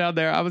a show down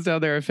there. I was down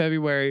there in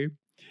February.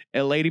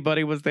 And Lady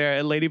Buddy was there.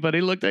 And Lady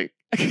Buddy looked at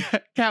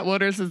Cat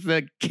Wilderness and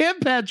said, Kim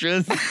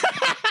Petras.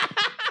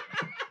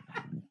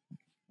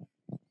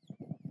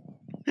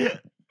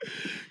 Get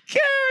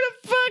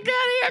the fuck out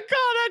of here.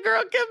 Call that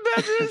girl Kim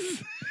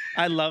Petras.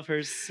 I love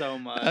her so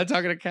much. I'm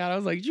talking to Kat. I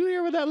was like, did you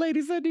hear what that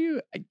lady said to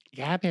you?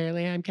 Yeah,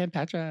 apparently I'm Kim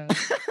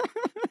Petras.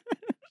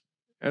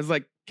 I was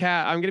like,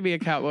 Kat, I'm going to be a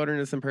Cat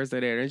Wilderness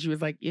impersonator. And she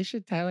was like, you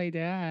should totally do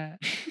it.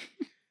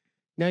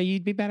 No,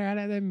 you'd be better at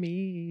it than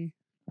me.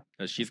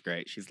 No, she's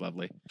great. She's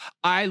lovely.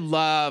 I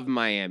love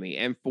Miami.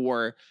 And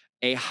for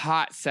a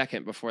hot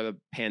second before the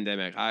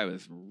pandemic, I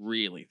was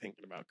really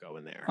thinking about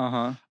going there.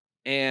 Uh-huh.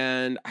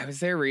 And I was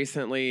there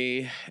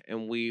recently,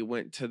 and we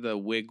went to the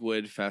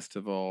Wigwood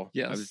Festival.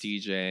 Yes. I was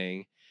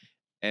DJing.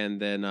 And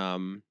then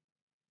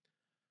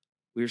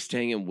we were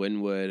staying in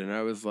Wynwood, and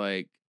I was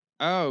like,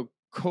 oh,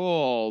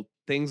 cool.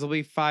 Things will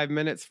be 5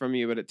 minutes from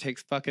you, but it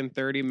takes fucking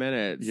 30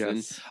 minutes. Yes.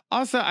 And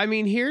also, I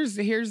mean, here's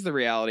the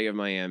reality of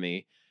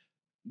Miami.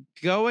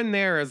 Going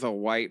there as a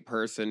white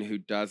person who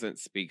doesn't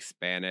speak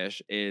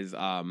Spanish is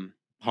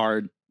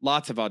hard.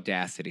 Lots of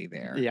audacity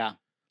there. Yeah.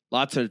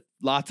 Lots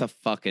of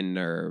fucking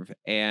nerve.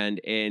 And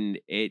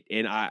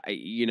I,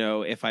 you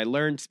know, if I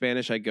learned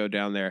Spanish, I'd go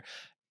down there.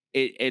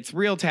 It's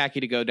real tacky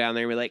to go down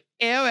there and be like,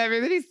 ew,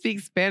 everybody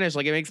speaks Spanish.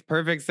 Like, it makes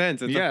perfect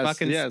sense. It's a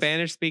fucking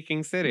Spanish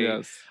speaking city.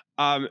 Yes.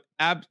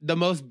 The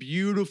most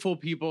beautiful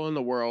people in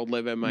the world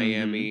live in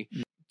Miami.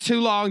 Too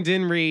long,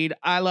 didn't read.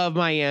 I love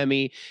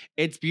Miami.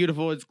 It's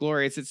beautiful. It's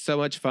glorious. It's so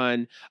much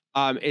fun.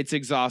 It's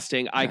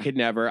exhausting. Yeah. I could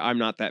never. I'm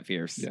not that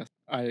fierce. Yes.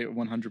 I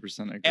 100%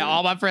 agree. And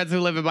all my friends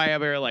who live in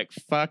Miami are like,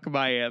 fuck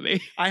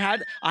Miami. I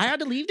had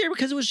to leave there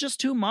because it was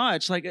just too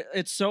much. Like,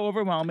 it's so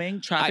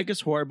overwhelming. Traffic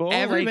is horrible.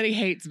 Everybody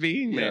hates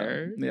being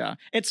there. Yeah.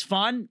 It's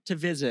fun to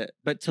visit,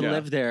 but to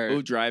live there.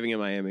 Oh, driving in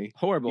Miami.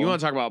 Horrible. You want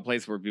to talk about a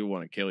place where people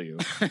want to kill you.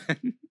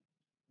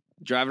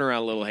 Driving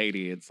around Little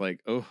Haiti, it's like,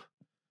 oh.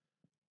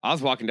 I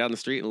was walking down the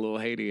street in Little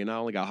Haiti and I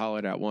only got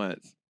hollered at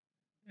once.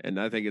 And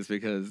I think it's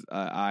because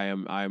I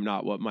am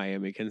not what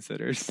Miami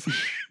considers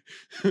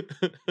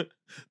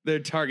their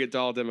target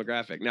doll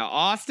demographic. Now,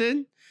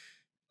 Austin,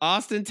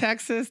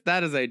 Texas,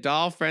 that is a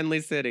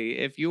doll-friendly city.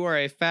 If you are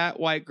a fat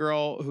white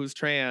girl who's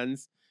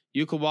trans,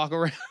 you can walk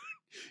around.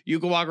 You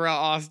can walk around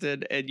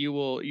Austin, and you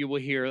will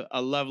hear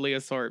a lovely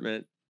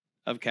assortment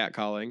of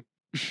catcalling.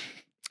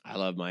 I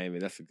love Miami.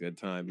 That's a good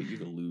time, but you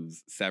can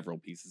lose several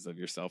pieces of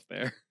yourself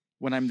there.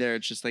 When I'm there,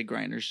 it's just like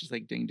Grindr's just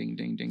like ding, ding,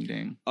 ding, ding,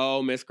 ding.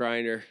 Oh, Miss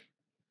Grinder.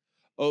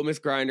 Oh, Miss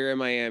Grinder in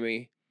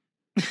Miami.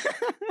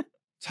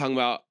 Talking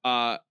about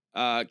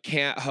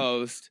can't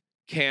host,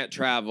 can't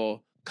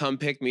travel. Come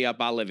pick me up.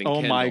 I live in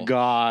Kendall. Oh my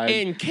God.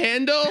 In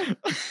Kendall?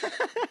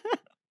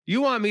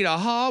 You want me to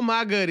haul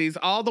my goodies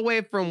all the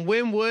way from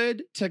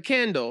Wynwood to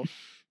Kendall,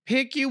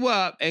 pick you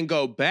up and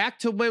go back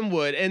to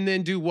Wynwood and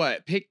then do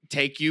what?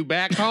 Take you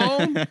back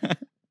home?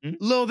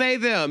 Lil they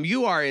them.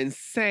 You are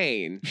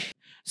insane.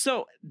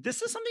 So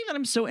this is something that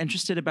I'm so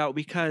interested about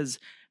because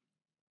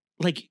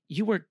like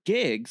you work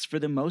gigs for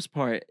the most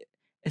part.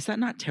 Is that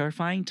not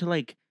terrifying to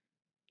like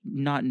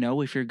not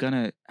know if you're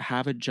gonna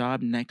have a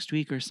job next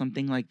week or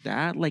something like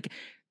that? Like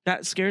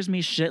that scares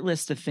me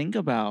shitless to think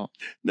about.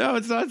 No,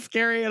 it's not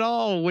scary at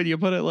all when you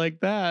put it like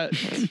that.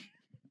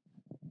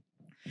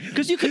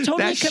 Because you could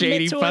totally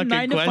commit to a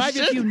 9 to 5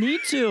 if you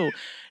need to.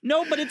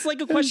 No, but it's like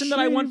a question that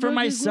I want for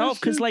myself.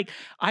 Because like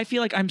I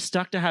feel like I'm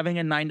stuck to having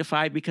a 9 to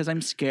 5 because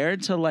I'm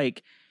scared to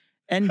like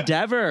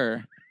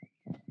endeavor.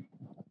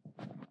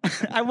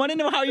 I want to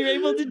know how you're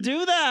able to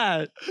do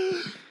that.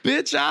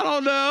 Bitch, I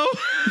don't know.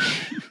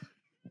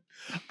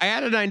 I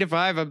had a 9 to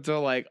 5 up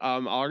till like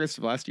August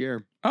of last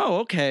year. Oh,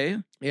 okay.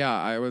 Yeah,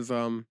 I was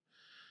a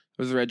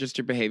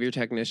registered behavior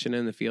technician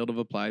in the field of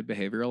applied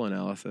behavioral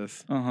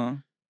analysis. Uh-huh.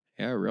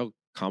 Yeah, real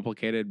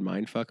complicated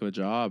mindfuck of a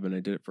job, and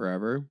I did it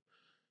forever.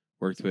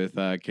 Worked with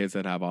kids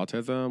that have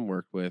autism,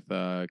 worked with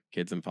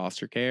kids in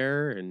foster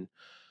care, and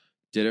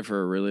did it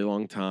for a really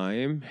long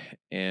time.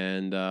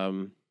 And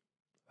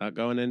without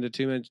going into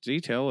too much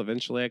detail,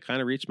 eventually I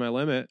kind of reached my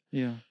limit.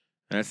 Yeah.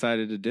 And I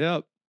decided to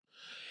dip.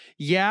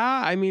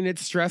 Yeah, I mean,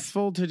 it's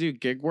stressful to do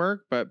gig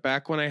work, but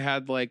back when I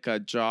had like a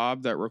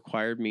job that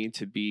required me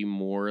to be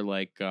more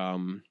like,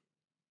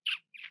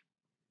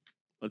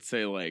 let's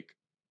say like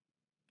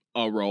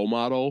a role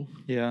model.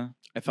 Yeah.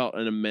 I felt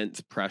an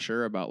immense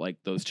pressure about like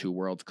those two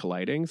worlds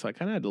colliding. So I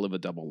kind of had to live a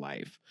double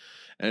life.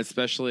 And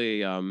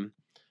especially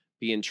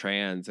being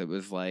trans, it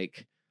was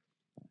like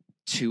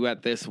to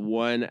at this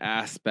one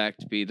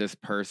aspect be this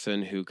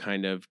person who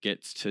kind of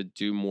gets to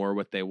do more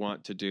what they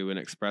want to do and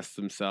express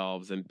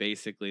themselves. And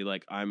basically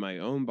like I'm my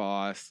own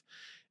boss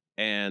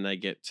and I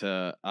get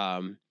to,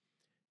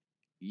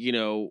 you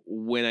know,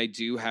 when I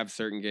do have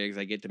certain gigs,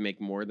 I get to make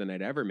more than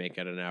I'd ever make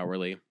at an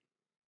hourly.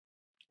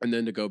 And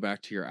then to go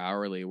back to your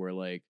hourly where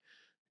like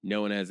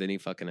no one has any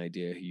fucking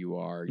idea who you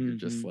are. You're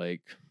just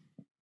like,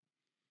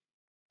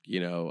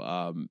 you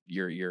know,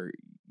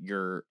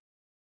 you're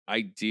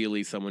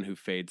ideally someone who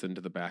fades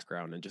into the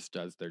background and just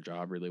does their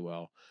job really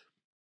well.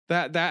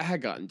 That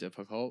had gotten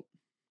difficult.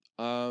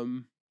 So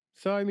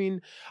I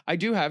mean, I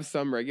do have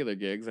some regular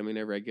gigs. I mean,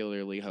 I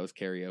regularly host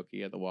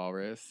karaoke at the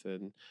Walrus,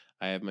 and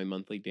I have my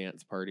monthly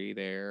dance party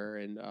there.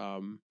 And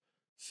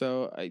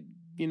so I,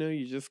 you know,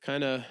 you just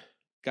kind of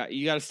got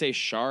to stay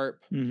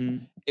sharp.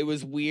 It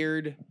was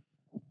weird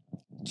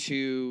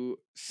to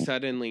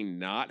suddenly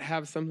not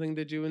have something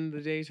to do in the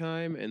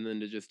daytime and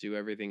then to just do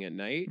everything at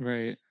night.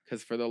 Right.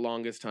 Because for the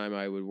longest time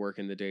I would work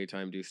in the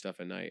daytime, do stuff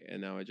at night,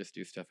 and now I just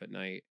do stuff at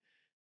night.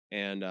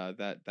 And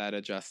that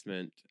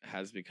adjustment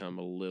has become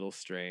a little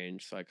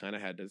strange. So I kind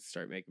of had to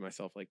start making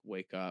myself like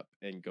wake up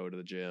and go to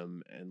the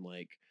gym and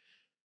like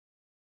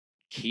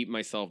keep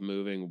myself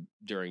moving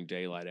during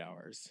daylight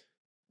hours.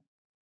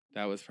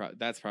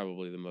 That's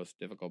probably the most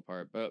difficult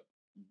part. But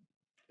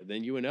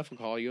then UNF will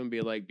call you and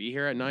be like, be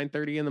here at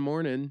 9:30 in the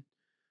morning,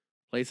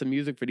 play some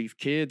music for these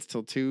kids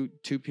till 2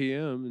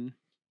 p.m.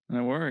 And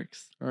it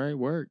works. All right,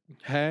 work.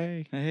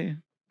 Hey.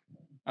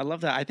 I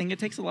love that. I think it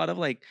takes a lot of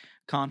like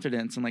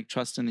confidence and like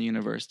trust in the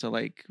universe to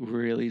like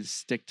really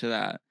stick to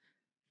that.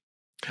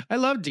 I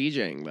love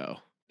DJing though.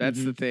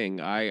 That's the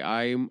thing.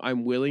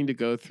 I'm willing to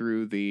go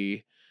through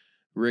the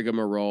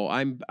rigmarole.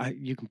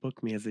 You can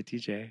book me as a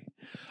DJ.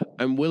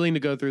 I'm willing to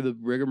go through the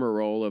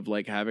rigmarole of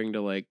like having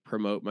to like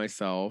promote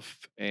myself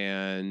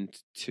and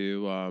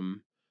to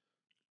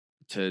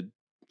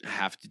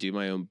have to do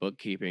my own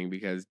bookkeeping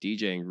because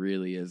DJing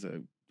really is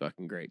a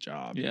fucking great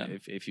job. Yeah.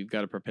 If you've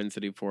got a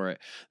propensity for it.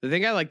 The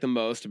thing I like the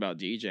most about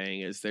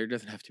DJing is there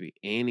doesn't have to be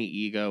any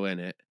ego in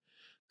it.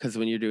 Because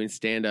when you're doing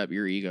stand-up,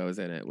 your ego is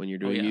in it. When you're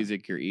doing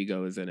music, your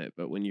ego is in it.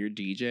 But when you're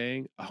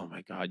DJing, oh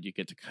my God, you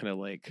get to kind of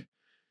like,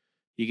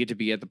 you get to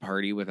be at the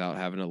party without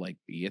having to like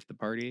be at the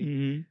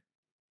party.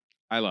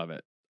 I love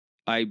it.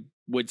 I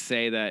would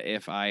say that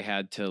if I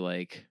had to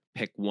like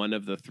pick one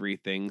of the three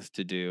things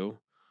to do,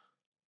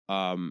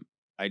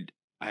 I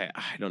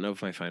don't know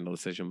if my final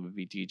decision would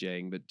be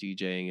DJing, but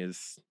DJing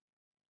is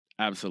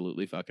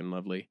absolutely fucking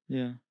lovely.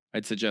 Yeah.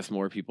 I'd suggest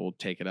more people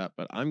take it up,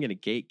 but I'm going to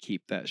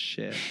gatekeep that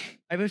shit.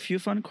 I have a few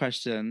fun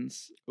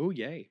questions. Oh,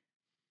 yay.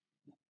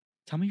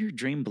 Tell me your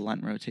dream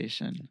blunt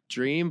rotation.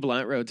 Dream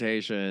blunt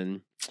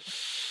rotation.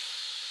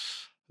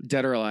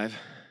 Dead or alive?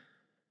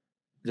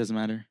 It doesn't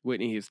matter.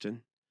 Whitney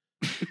Houston.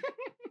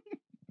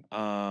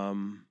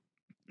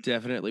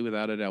 Definitely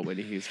without a doubt,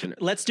 Whitney Houston.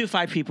 Let's do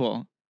 5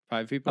 people.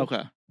 5 people?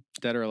 Okay.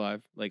 Dead or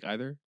alive? Like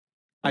either?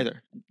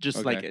 Either.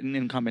 Just like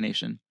in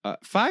combination.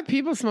 5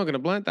 people smoking a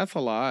blunt? That's a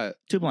lot.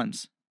 2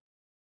 blunts.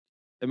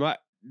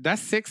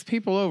 That's 6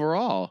 people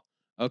overall.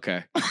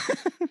 Okay.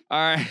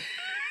 All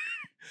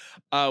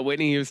right.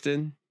 Whitney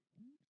Houston.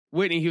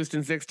 Whitney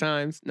Houston 6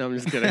 times. No, I'm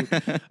just kidding.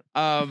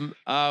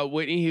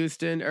 Whitney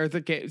Houston,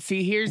 Eartha Kitt.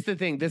 See, here's the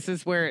thing. This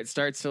is where it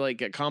starts to like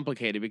get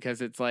complicated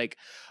because it's like,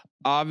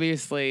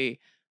 obviously,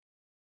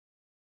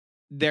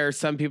 there are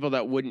some people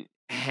that wouldn't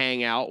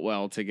hang out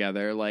well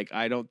together. Like,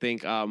 I don't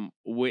think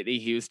Whitney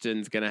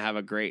Houston's gonna have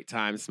a great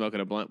time smoking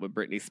a blunt with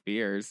Britney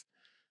Spears.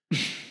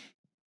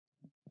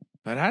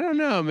 But I don't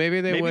know. Maybe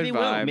they would they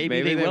vibe. will.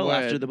 Maybe they will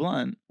after the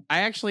blunt. I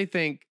actually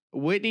think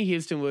Whitney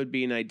Houston would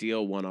be an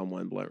ideal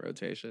one-on-one blunt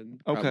rotation.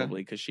 Okay.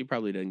 Probably, because she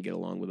probably didn't get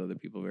along with other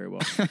people very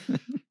well.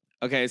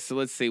 Okay, so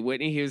let's see.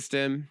 Whitney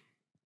Houston.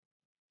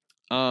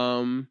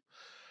 Natasha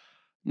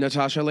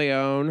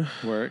Leone.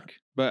 Work.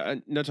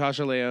 But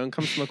Natasha Leone,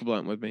 come smoke a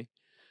blunt with me.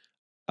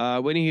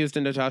 Whitney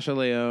Houston, Natasha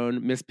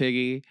Leone, Miss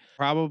Piggy.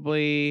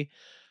 Probably,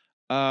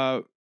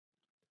 no,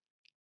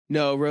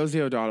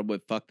 Rosie O'Donnell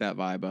would fuck that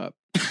vibe up.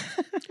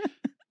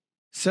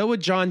 So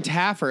would John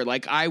Taffer.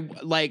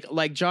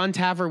 Like John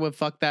Taffer would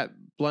fuck that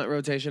blunt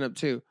rotation up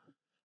too.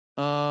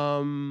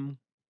 Tanya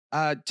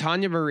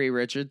Marie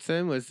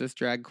Richardson was this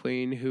drag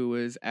queen who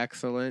was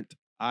excellent.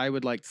 I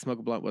would like to smoke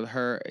a blunt with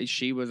her.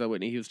 She was a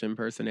Whitney Houston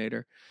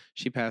impersonator.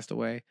 She passed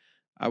away.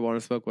 I want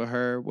to smoke with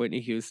her,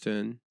 Whitney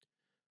Houston,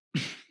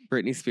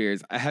 Britney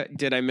Spears.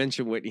 Did I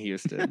mention Whitney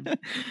Houston?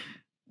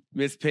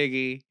 Miss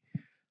Piggy.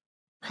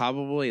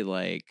 Probably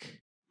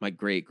like my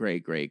great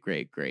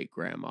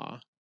grandma.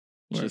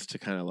 Word. Just to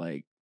kind of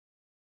like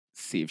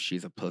see if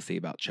she's a pussy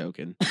about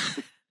choking.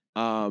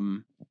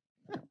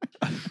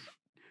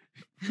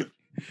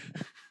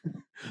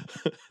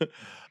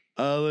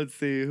 Let's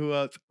see who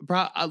else.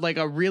 Like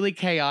a really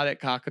chaotic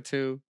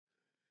cockatoo.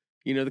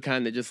 You know, the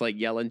kind that just like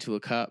yell into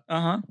a cup.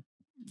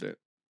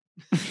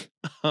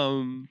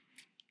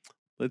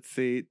 Let's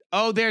see.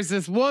 Oh, there's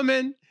this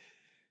woman.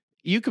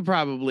 You could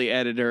probably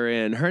edit her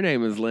in. Her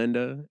name is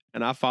Linda,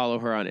 and I follow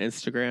her on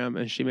Instagram,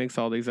 and she makes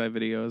all these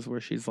videos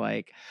where she's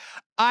like,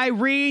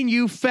 Irene,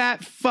 you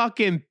fat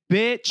fucking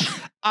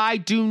bitch. I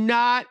do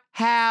not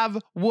have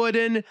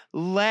wooden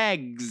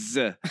legs.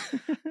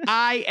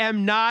 I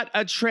am not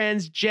a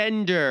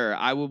transgender.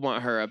 I would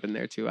want her up in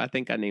there too. I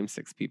think I named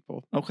 6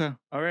 people. Okay.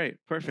 All right.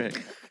 Perfect.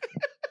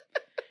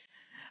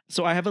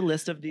 So I have a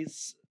list of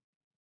these,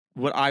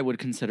 what I would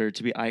consider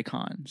to be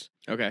icons.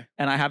 Okay.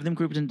 And I have them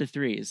grouped into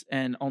 3s,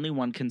 and only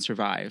one can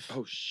survive.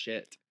 Oh,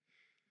 shit.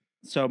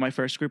 So my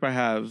first group, I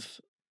have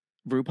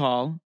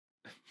RuPaul,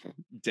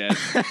 Dead.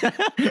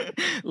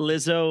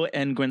 Lizzo,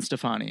 and Gwen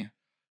Stefani.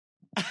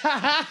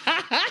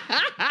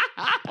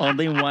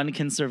 Only one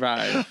can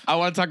survive. I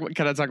want to talk.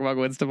 Can I talk about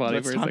Gwen Stefani?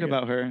 Let's talk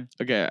about her.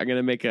 Okay, I'm going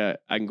to make an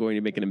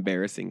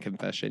embarrassing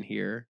confession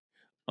here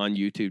on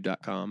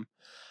YouTube.com.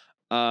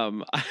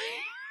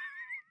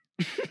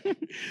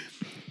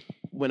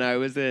 When I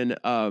was in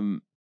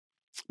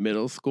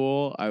middle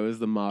school, I was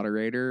the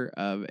moderator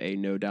of a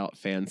No Doubt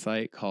fan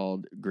site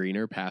called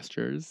Greener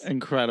Pastures.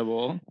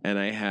 Incredible. And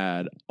I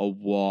had a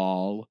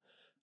wall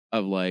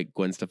of like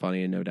Gwen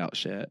Stefani and No Doubt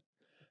shit.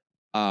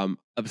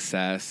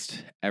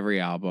 Obsessed.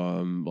 Every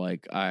album.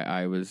 Like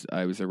I was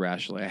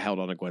irrationally, I held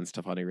on to Gwen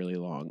Stefani really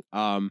long.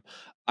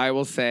 I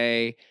will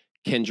say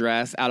can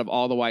dress out of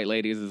all the white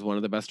ladies is one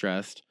of the best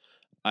dressed.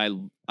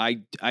 I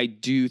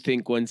do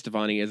think Gwen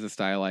Stefani is a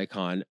style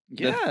icon.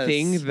 Yes. The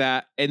thing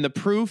that, and the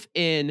proof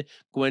in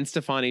Gwen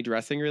Stefani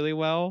dressing really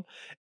well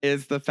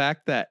is the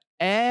fact that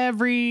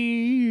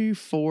every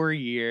 4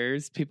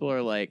 years, people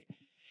are like,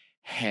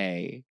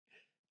 hey,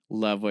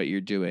 love what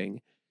you're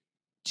doing.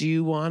 Do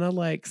you want to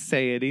like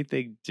say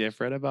anything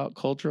different about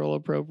cultural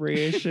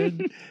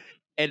appropriation?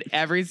 And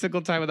every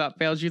single time without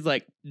fail, she's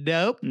like,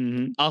 nope,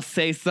 I'll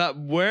say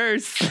something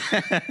worse.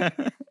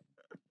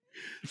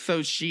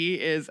 So she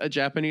is a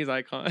Japanese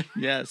icon.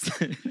 Yes.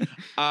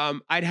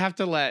 I'd have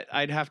to let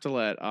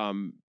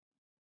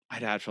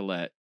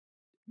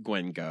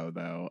Gwen go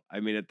though. I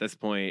mean, at this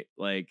point,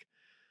 like,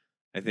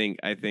 I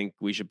think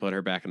we should put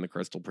her back in the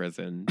crystal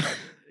prison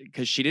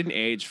because she didn't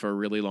age for a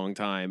really long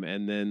time,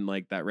 and then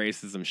like that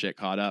racism shit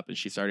caught up, and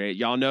she started.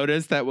 Y'all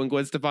noticed that when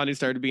Gwen Stefani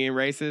started being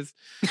racist,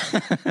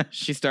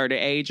 she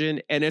started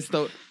aging, and I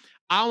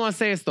don't want to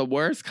say it's the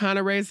worst kind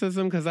of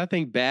racism because I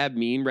think bad,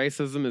 mean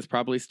racism is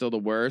probably still the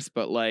worst,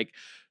 but like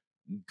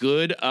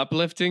good,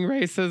 uplifting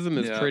racism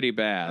is pretty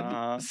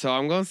bad. So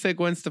I'm going to say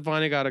Gwen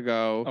Stefani got to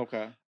go.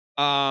 Okay.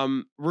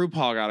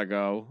 RuPaul got to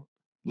go.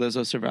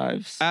 Lizzo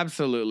survives.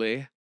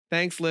 Absolutely.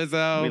 Thanks,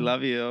 Lizzo. We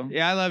love you.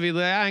 Yeah, I love you.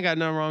 I ain't got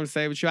nothing wrong to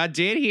say with you. I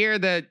did hear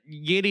that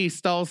Giddy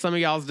stole some of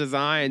y'all's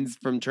designs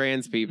from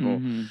trans people.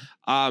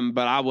 Mm-hmm.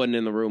 But I wasn't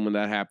in the room when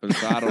that happened,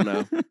 so I don't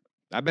know.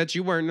 I bet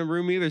you weren't in the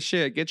room either.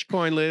 Shit, get your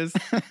coin, Liz.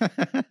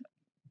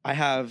 I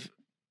have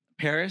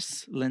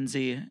Paris,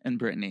 Lindsay, and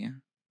Brittany.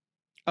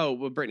 Oh,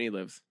 well, Brittany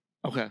lives.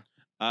 Okay.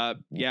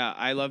 Yeah,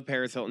 I love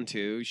Paris Hilton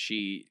too.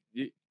 She,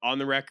 on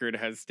the record,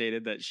 has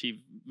stated that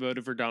she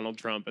voted for Donald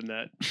Trump and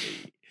that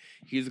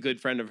he's a good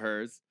friend of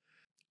hers.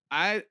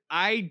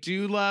 I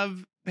do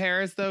love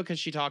Paris though because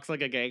she talks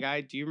like a gay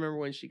guy. Do you remember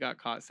when she got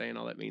caught saying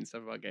all that mean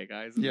stuff about gay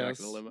guys in the back of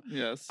the limo?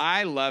 Yes.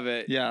 I love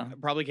it. Yeah. I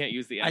probably can't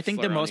use the F I think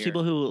slur the on most here.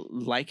 people who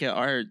like it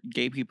are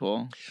gay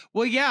people.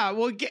 Well, yeah.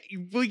 Well,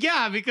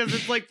 yeah, because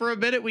it's like for a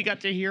minute we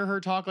got to hear her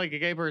talk like a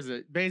gay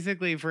person.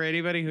 Basically, for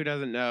anybody who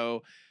doesn't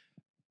know,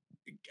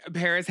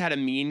 Paris had a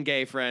mean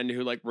gay friend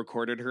who like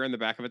recorded her in the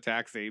back of a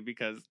taxi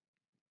because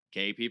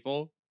gay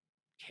people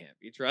can't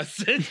be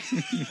trusted.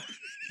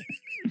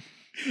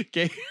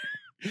 Gay.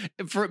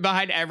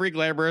 Behind every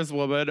glamorous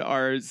woman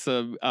are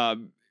some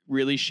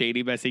really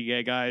shady, messy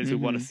gay guys who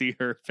want to see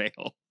her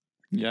fail.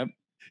 Yep.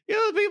 You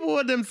know, the people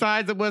with them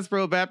signs at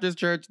Westboro Baptist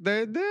Church,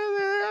 they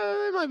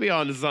might be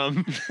on to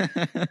something.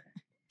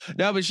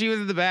 No, but she was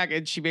in the back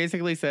and she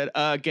basically said,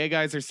 gay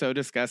guys are so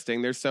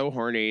disgusting. They're so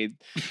horny.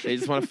 They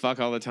just want to fuck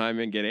all the time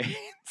and get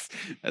AIDS.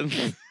 And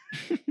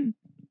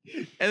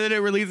then it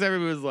released,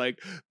 everyone was like,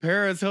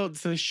 Paris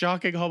Hilton's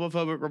shocking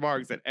homophobic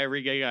remarks. And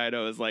every gay guy I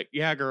know is like,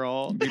 yeah,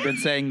 girl. You've been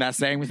saying that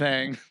same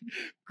thing.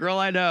 Girl,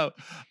 I know.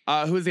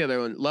 Who's the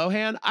other one?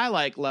 Lohan? I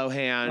like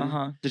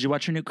Lohan. Did you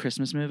watch her new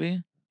Christmas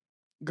movie?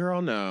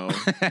 Girl, no.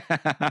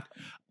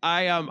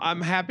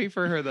 I'm happy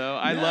for her though.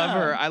 I love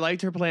her. I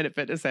liked her Planet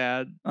Fitness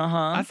ad.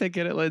 I said,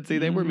 get it, Lindsay.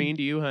 They were mean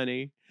to you,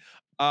 honey.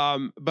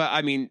 But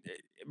I mean,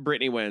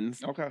 Britney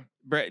wins. Okay.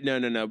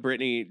 No.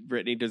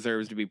 Britney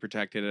deserves to be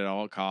protected at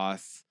all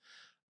costs.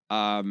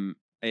 And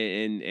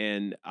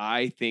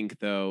I think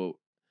though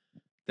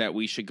that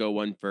we should go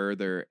one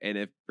further. And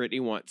if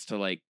Britney wants to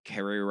like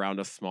carry around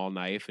a small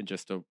knife and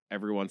just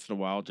every once in a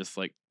while just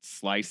like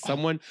slice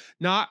someone,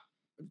 not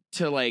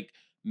to like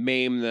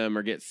maim them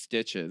or get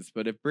stitches,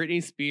 but if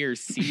Britney Spears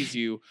sees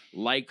you,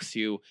 likes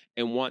you,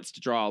 and wants to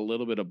draw a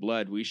little bit of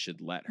blood, we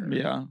should let her.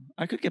 Yeah,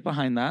 I could get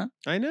behind that.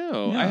 I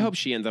know. Yeah. I hope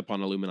she ends up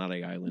on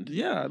Illuminati Island.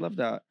 Yeah, I love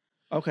that.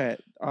 Okay,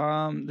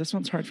 this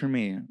one's hard for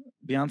me.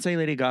 Beyonce,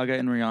 Lady Gaga,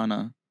 and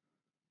Rihanna.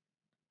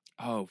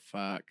 Oh,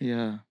 fuck.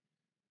 Yeah.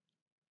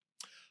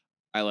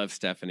 I love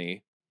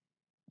Stephanie.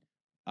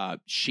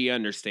 She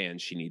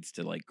understands she needs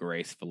to like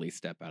gracefully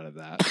step out of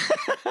that.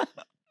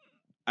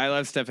 I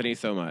love Stephanie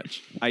so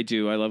much. I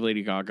do. I love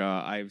Lady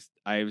Gaga.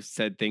 I've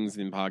said things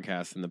in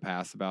podcasts in the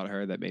past about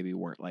her that maybe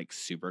weren't like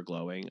super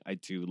glowing. I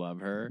do love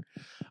her.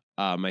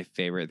 My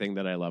favorite thing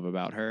that I love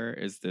about her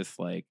is this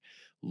like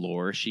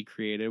lore she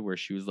created where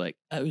she was like,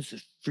 I was a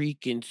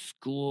freak in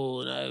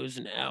school and I was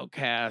an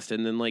outcast.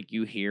 And then like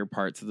you hear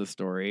parts of the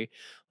story.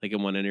 Like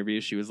in one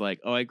interview, she was like,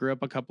 oh, I grew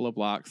up a couple of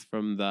blocks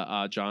from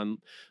the John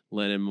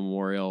Lennon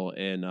Memorial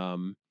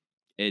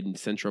in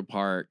Central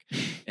Park.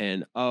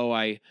 And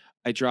I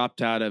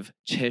dropped out of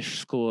Tisch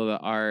School of the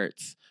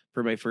Arts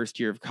for my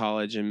first year of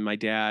college. And my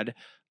dad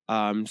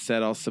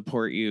said, I'll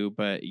support you,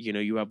 but you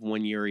know, you have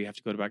 1 year, you have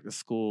to go back to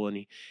school.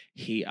 And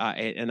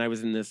I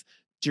was in this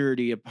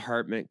dirty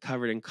apartment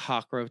covered in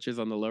cockroaches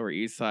on the Lower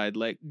East Side.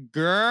 Like,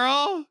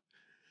 girl,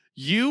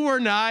 you were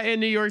not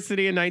in New York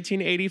City in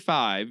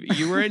 1985.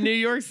 You were in New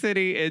York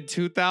City in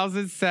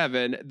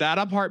 2007. That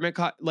apartment,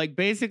 like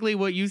basically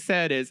what you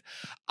said is,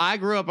 I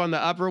grew up on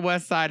the Upper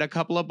West Side, a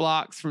couple of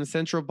blocks from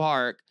Central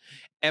Park.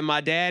 And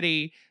my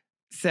daddy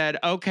said,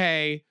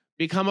 okay,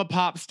 become a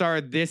pop star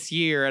this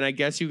year. And I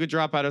guess you could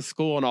drop out of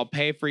school and I'll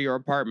pay for your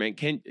apartment.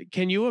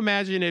 Can you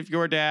imagine if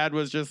your dad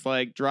was just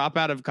like, drop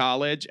out of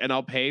college and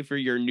I'll pay for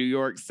your New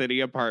York City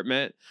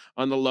apartment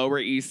on the Lower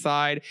East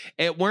Side?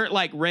 It weren't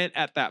like rent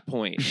at that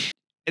point.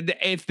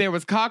 If there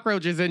was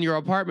cockroaches in your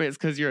apartment, it's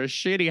because you're a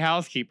shitty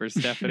housekeeper,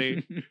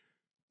 Stephanie.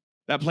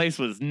 That place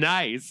was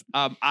nice.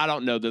 I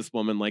don't know this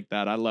woman like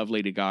that. I love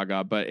Lady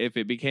Gaga. But if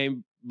it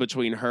became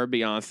between her,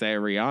 Beyonce,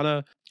 and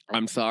Rihanna,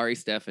 I'm sorry,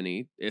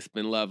 Stephanie. It's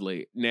been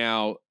lovely.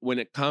 Now, when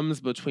it comes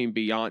between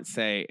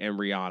Beyonce and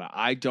Rihanna,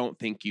 I don't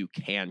think you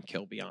can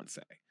kill Beyonce.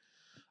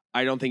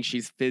 I don't think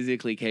she's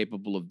physically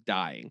capable of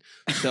dying.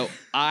 So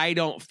I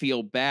don't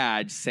feel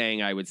bad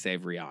saying I would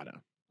save Rihanna.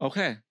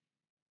 Okay.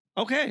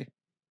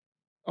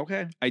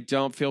 I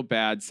don't feel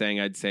bad saying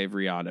I'd save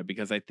Rihanna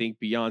because I think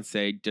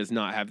Beyonce does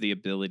not have the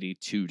ability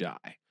to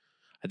die.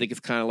 I think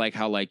it's kind of like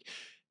how like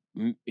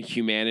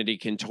humanity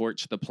can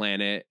torch the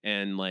planet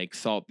and like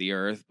salt the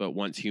earth, but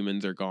once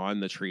humans are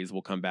gone, the trees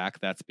will come back.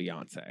 That's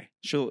Beyonce.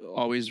 She'll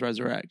always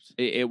resurrect.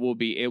 It will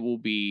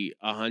be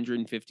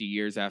 150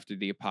 years after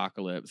the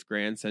apocalypse.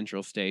 Grand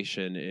Central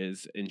Station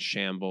is in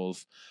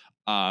shambles.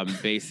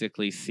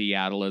 Basically,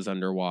 Seattle is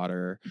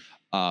underwater.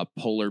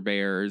 Polar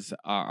bears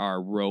are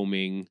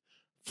roaming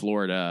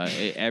Florida.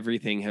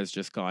 Everything has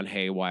just gone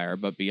haywire,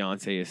 but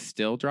Beyonce is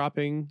still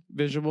dropping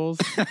visuals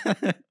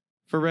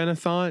for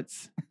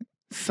Renaissance.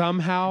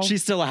 Somehow She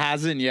still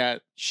hasn't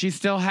yet. she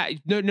still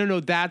no,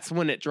 that's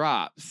when it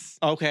drops.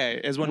 Okay,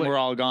 is when we're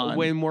all gone.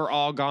 When we're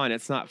all gone,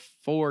 it's not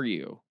for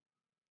you.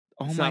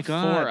 Oh It's my not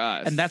God. for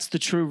us. And that's the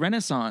true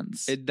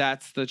Renaissance.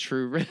 That's the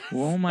true Renaissance.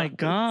 Oh my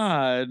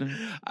God.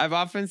 I've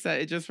often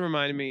said, it just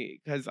reminded me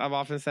because I've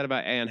often said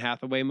about Anne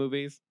Hathaway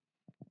movies,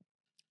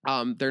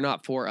 they're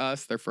not for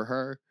us, they're for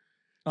her.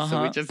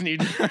 So we just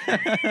need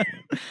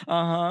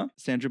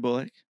Sandra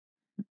Bullock,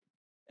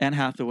 Anne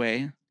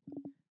Hathaway,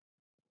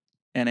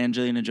 and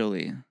Angelina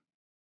Jolie.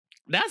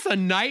 That's a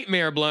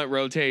nightmare blunt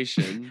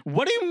rotation.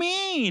 What do you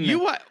mean?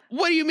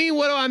 What do you mean?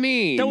 What do I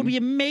mean? That would be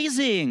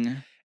amazing.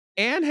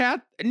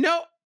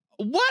 No.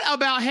 What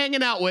about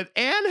hanging out with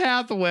Anne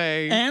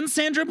Hathaway And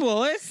Sandra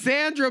Bullock.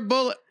 Sandra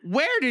Bullock?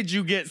 Where did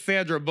you get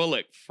Sandra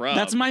Bullock from?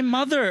 That's my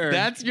mother.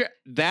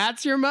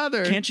 That's your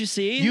mother. Can't you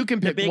see? You can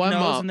The pick big one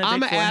nose mom. and the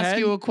I'm big gonna ask forehead?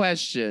 you a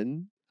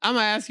question. I'm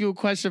gonna ask you a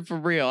question for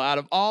real. Out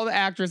of all the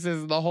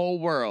actresses in the whole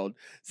world,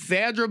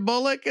 Sandra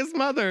Bullock is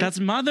Mother. That's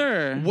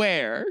Mother.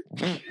 Where?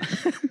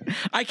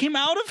 I came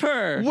out of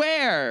her.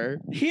 Where?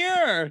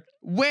 Here.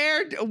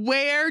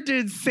 Where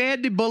did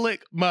Sandy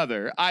Bullock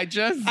Mother? I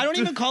don't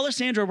even call her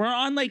Sandra. We're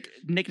on like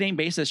nickname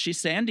basis. She's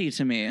Sandy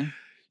to me.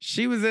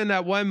 She was in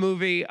that one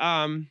movie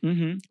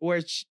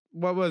where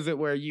what was it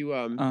where you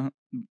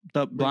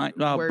the blind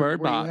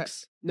Bird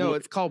Box. No,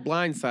 it's called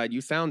Blindside.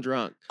 You sound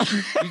drunk.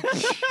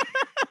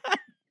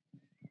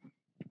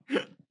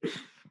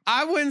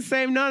 I wouldn't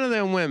save none of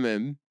them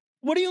women.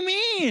 What do you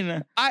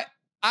mean?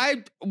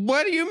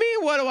 What do you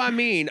mean? What do I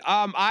mean?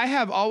 I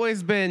have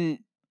always been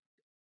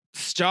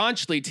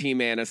staunchly Team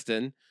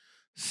Aniston.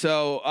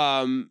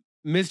 So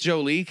Miss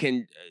Jolie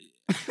can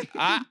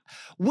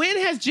when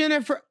has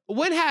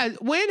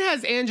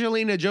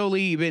Angelina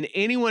Jolie been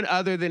anyone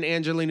other than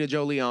Angelina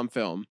Jolie on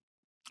film?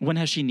 When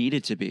has she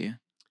needed to be?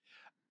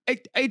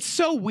 It's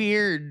so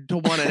weird to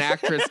want an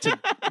actress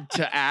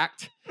to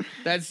act.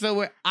 That's so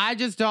weird. I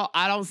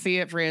don't see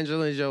it for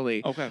Angelina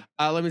Jolie. Okay.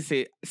 Let me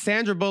see.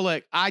 Sandra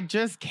Bullock, I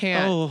just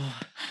can't. Oh.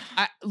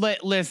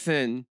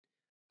 Listen,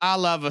 I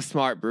love a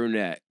smart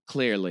brunette,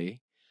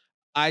 clearly.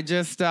 I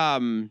just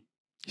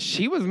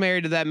she was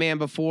married to that man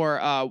before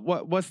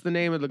what's the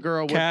name of the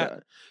girl?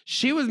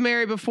 She was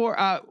married before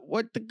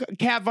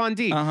Kat Von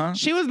D. Uh-huh.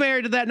 She was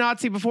married to that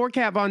Nazi before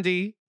Kat Von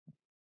D.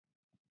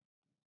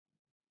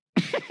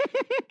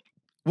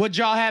 What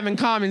y'all have in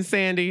common,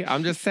 Sandy?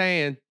 I'm just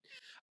saying.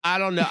 I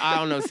don't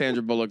know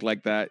Sandra Bullock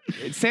like that.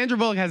 Sandra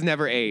Bullock has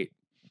never ate.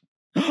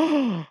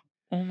 Oh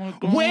my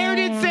god. Where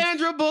did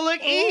Sandra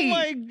Bullock eat? Oh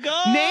my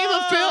god. Name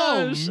a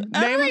film.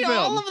 Name a film.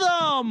 All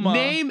of them.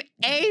 Name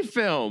a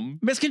film.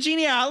 Miss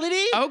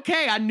Congeniality?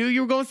 Okay, I knew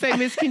you were going to say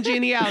Miss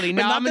Congeniality.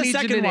 Now I'm not going to the need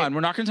second you to one.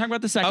 We're not going to talk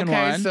about the second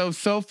okay, one.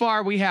 so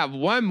far we have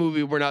one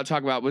movie we're not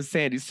talking about with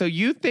Sandy. So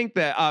you think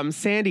that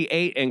Sandy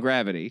ate in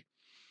Gravity?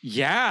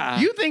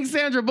 Yeah. You think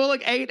Sandra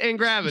Bullock ate in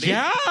Gravity?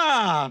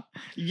 Yeah.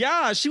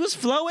 Yeah, she was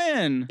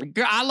flowing.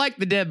 Girl, I like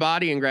the dead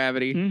body in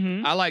Gravity.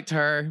 Mm-hmm. I liked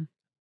her.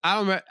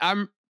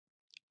 I've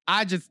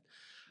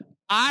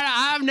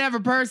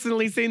never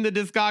personally seen the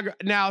discography.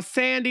 Now,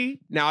 Sandy,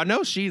 I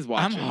know she's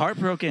watching. I'm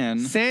heartbroken.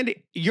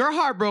 Sandy, you're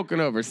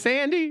heartbroken over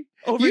Sandy?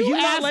 Over you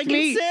not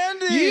liking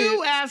Sandy.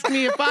 You asked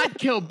me if I'd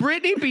kill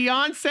Britney,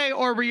 Beyonce,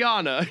 or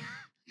Rihanna.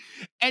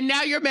 And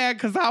now you're mad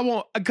because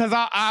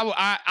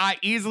I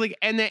easily,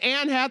 and then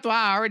Anne Hathaway,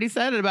 I already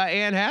said it about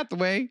Anne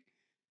Hathaway.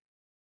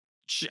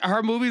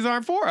 Her movies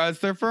aren't for us,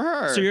 they're for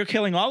her. So you're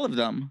killing all of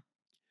them?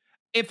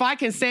 If I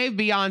can save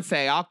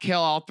Beyonce, I'll kill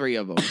all three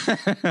of them.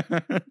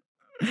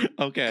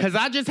 Okay. Because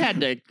I just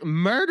had to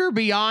murder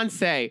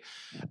Beyonce.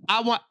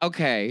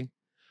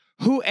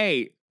 Who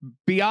ate?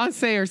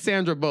 Beyonce or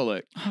Sandra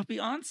Bullock? Oh,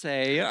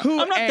 Beyonce.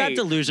 I'm not that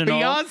delusional.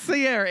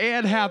 Beyonce or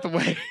Anne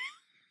Hathaway?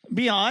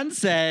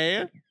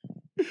 Beyonce.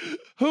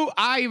 Who?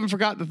 I even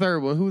forgot the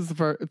third one. Who's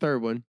the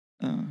third one?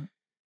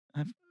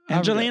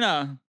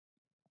 Angelina.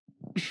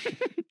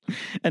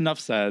 Enough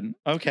said.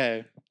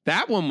 Okay.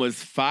 That one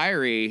was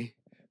fiery.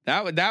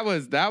 That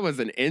was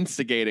an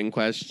instigating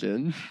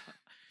question.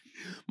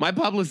 My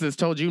publicist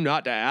told you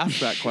not to ask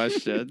that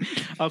question.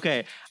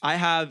 Okay. I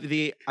have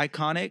the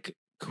iconic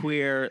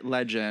queer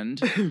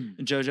legend,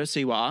 Jojo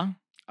Siwa.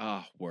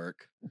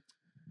 Work.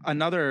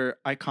 Another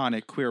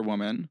iconic queer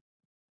woman.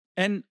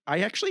 And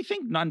I actually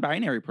think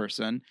non-binary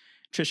person,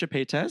 Trisha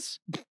Paytas.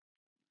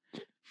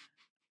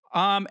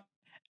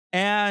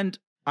 And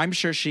I'm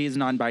sure she's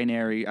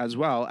non-binary as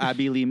well,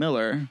 Abby Lee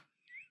Miller.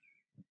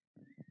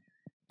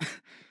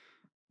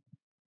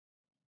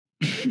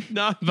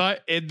 Not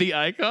but in the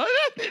icon.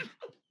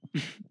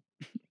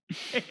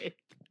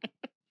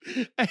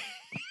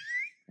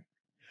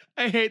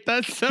 I hate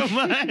that so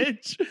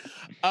much.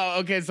 Oh,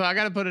 okay. So I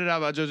got to put it out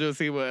about JoJo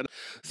Siwa.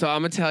 So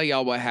I'm going to tell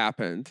y'all what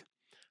happened.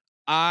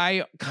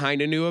 I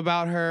kind of knew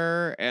about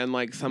her, and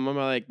like some of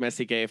my like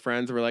messy gay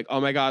friends were like, "Oh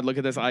my god, look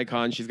at this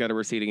icon! She's got a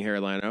receding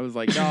hairline." I was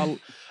like, "Y'all,"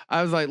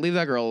 leave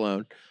that girl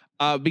alone,"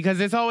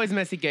 because it's always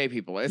messy gay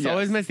people. It's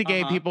always messy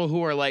gay people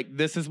who are like,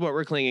 "This is what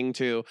we're clinging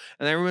to,"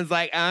 and everyone's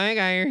like, "Oh my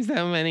god, you're so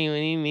funny. What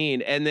do you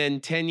mean?" And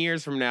then 10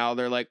 years from now,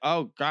 they're like,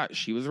 "Oh god,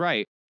 she was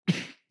right."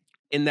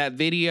 In that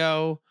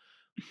video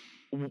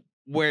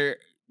where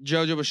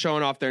JoJo was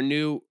showing off their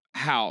new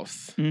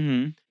house.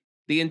 Mm-hmm.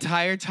 The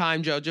entire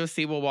time JoJo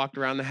Siwa walked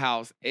around the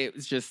house, it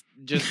was just.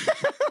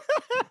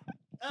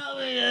 Oh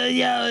my god,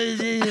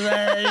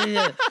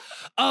 yeah.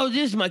 Oh,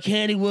 this is my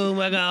candy room.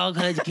 I got all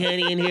kinds of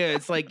candy in here.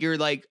 It's like you're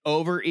like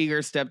over eager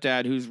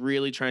stepdad who's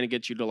really trying to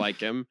get you to like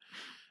him.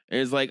 And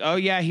it's like, oh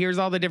yeah, here's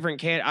all the different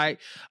candy.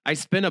 I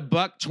spent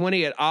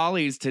 $1.20 at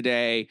Ollie's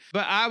today,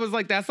 but I was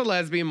like, that's a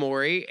lesbian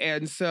Maury.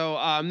 And so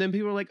then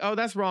people were like, oh,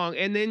 that's wrong.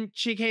 And then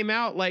she came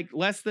out like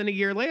less than a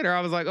year later. I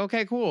was like,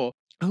 okay, cool.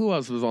 Who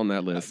else was on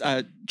that list?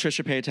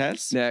 Trisha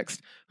Paytas.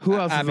 Next. Who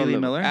else? Abby Lee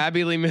Miller.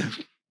 Abby Lee Miller.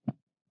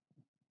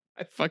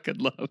 I fucking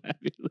love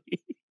Abby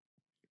Lee.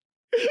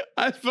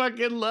 I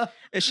fucking love.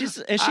 She's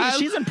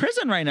in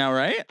prison right now,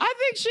 right? I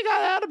think she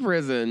got out of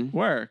prison.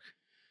 Work.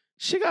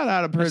 She got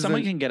out of If prison.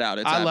 someone can get out,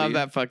 it's I love Abby.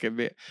 that fucking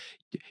bit.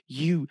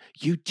 You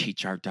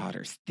teach our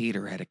daughters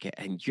theater etiquette,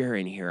 and you're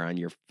in here on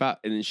your and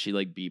then she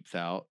like beeps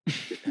out.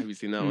 Have you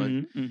seen that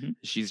one?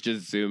 She's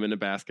just zooming to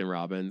Baskin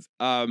Robbins.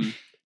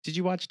 Did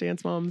you watch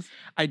Dance Moms?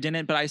 I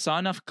didn't, but I saw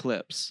enough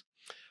clips.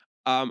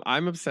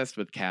 I'm obsessed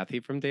with Kathy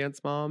from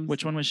Dance Moms.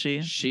 Which one was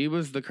she? She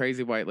was the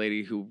crazy white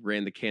lady who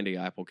ran the Candy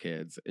Apple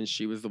Kids, and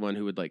she was the one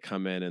who would like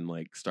come in and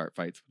like start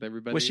fights with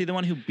everybody. Was she the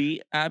one who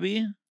beat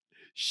Abby?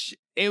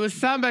 It was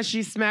something, but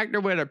she smacked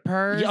her with a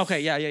purse. Yeah, okay,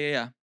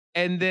 yeah.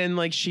 And then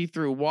like she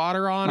threw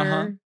water on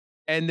her.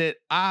 And that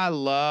I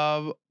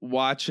love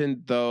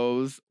watching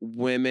those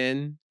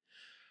women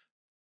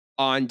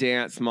on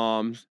Dance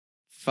Moms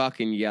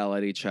fucking yell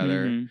at each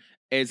other. Mm-hmm.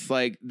 It's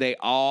like they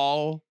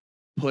all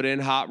put in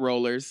hot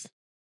rollers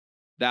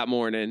that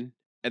morning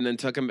and then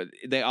took them.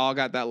 They all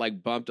got that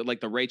like bumped, like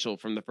the Rachel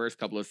from the first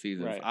couple of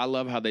seasons. Right. I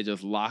love how they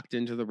just locked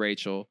into the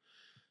Rachel.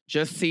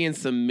 Just seeing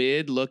some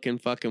mid-looking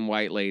fucking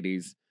white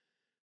ladies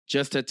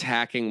just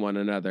attacking one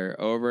another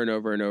over and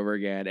over and over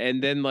again.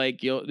 And then like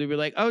they'll be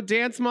like, oh,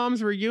 Dance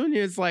Moms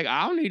reunion. It's like,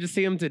 I don't need to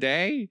see them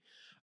today.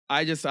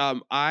 I just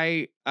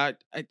Abby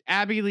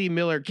Lee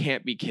Miller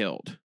can't be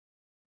killed.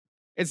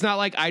 It's not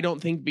like I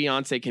don't think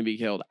Beyonce can be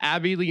killed.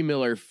 Abby Lee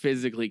Miller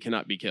physically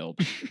cannot be killed.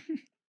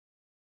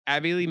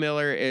 Abby Lee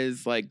Miller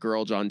is like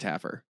girl John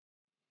Taffer.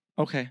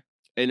 Okay.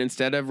 And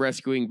instead of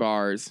rescuing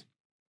bars,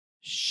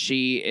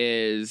 she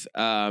is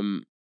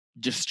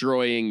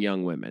destroying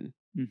young women.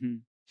 Mm-hmm.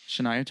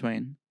 Shania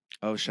Twain.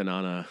 Oh,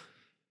 Shanana.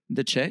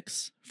 The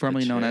Chicks,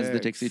 formerly known as the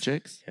Dixie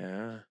Chicks.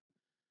 Yeah.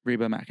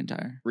 Reba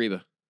McEntire.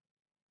 Reba.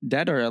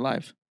 Dead or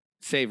alive?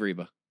 Save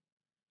Reba.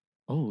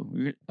 Oh,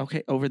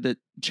 okay. Over the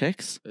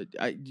Chicks?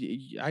 I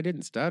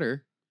didn't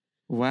stutter.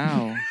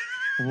 Wow.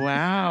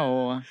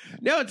 Wow.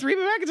 No, it's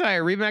Reba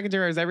McEntire. Reba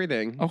McEntire is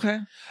everything. Okay.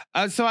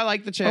 So I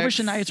like the Chicks. Over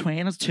Shania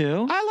Twain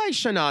too? I like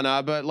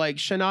Shanana, but like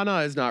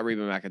Shanana is not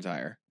Reba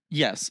McEntire.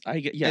 Yes,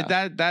 I get.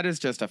 Yeah. That is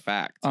just a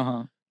fact.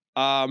 Uh-huh.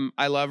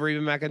 I love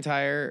Reba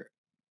McEntire.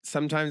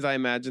 Sometimes I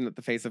imagine that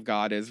the face of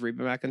God is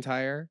Reba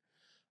McEntire.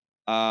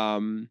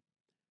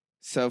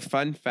 So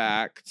fun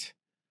fact,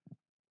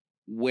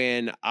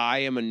 when I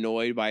am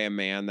annoyed by a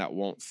man that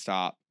won't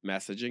stop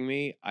messaging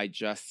me, I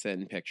just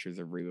send pictures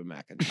of Reba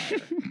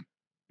McEntire.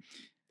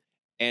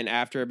 And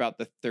after about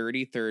the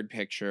 33rd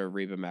picture of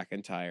Reba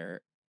McEntire,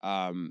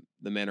 the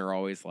men are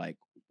always like,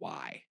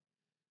 why?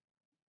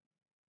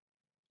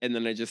 And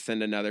then I just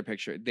send another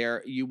picture.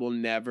 There, you will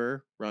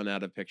never run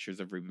out of pictures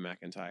of Reba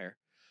McEntire.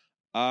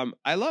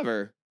 I love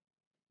her.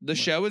 The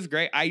show is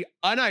great. I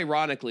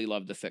unironically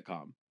love the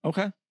sitcom.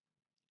 Okay.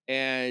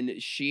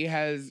 And she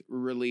has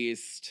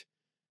released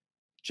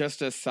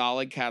just a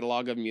solid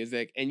catalog of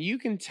music. And you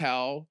can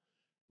tell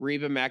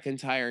Reba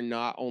McEntire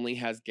not only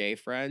has gay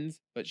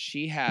friends, but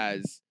she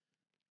has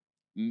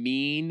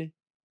mean,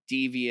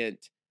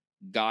 deviant,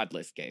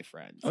 godless gay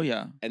friends. Oh,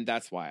 yeah. And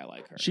that's why I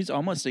like her. She's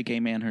almost a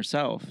gay man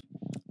herself.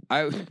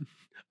 I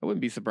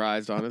wouldn't be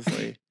surprised,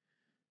 honestly.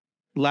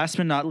 Last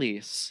but not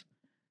least,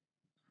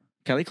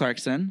 Kelly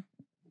Clarkson,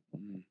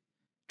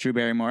 Drew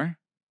Barrymore,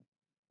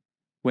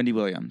 Wendy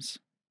Williams.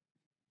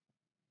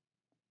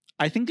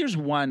 I think there's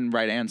one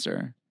right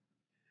answer.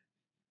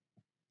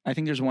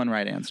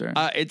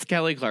 It's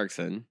Kelly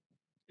Clarkson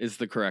is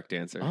the correct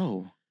answer.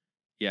 Oh.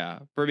 Yeah,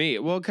 for me.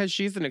 Well, because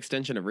she's an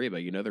extension of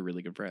Reba. You know, they're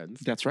really good friends.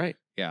 That's right.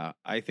 Yeah,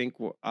 I think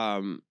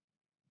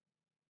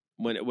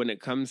when it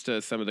comes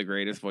to some of the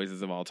greatest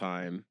voices of all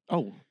time,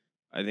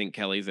 I think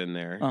Kelly's in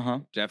there.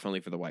 Definitely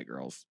for the white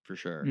girls, for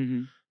sure.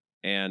 Mm-hmm.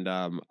 And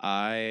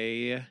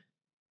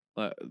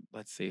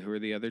let's see, who are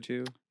the other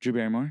two? Drew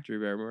Barrymore,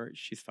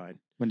 she's fine.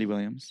 Wendy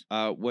Williams.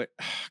 God,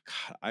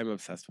 I'm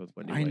obsessed with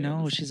Wendy Williams. I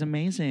know, she's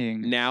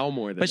amazing. Now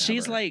more than ever. But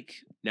she's like...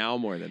 Now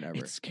more than ever.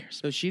 It scares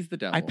me. So she's the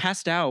devil. I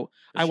passed out.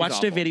 I watched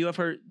awful. a video of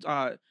her...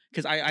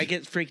 because I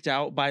get freaked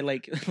out by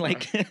like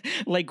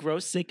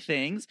gross sick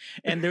things.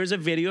 And there's a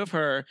video of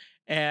her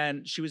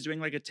and she was doing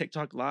like a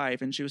TikTok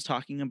live and she was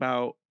talking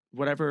about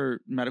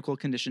whatever medical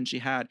condition she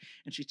had.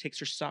 And she takes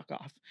her sock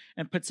off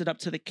and puts it up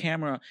to the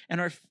camera and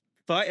her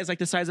foot is like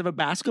the size of a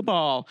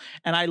basketball.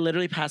 And I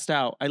literally passed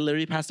out.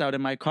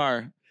 In my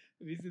car.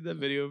 Have you seen that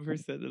video of her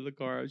sitting in the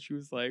car? And she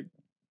was like...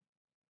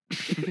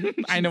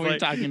 I know what you're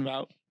talking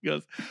about. He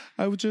goes,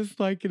 I would just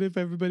like it if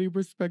everybody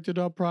respected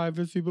our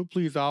privacy, but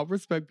please, I'll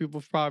respect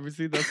people's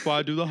privacy. That's why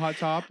I do the hot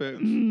topic.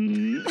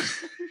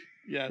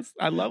 Yes,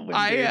 I love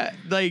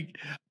Wendy.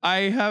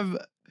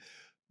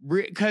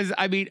 Because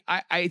I mean,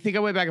 I think I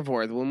went back and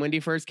forth. When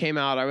Wendy first came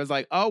out, I was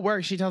like, oh,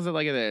 work, she tells it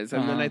like it is.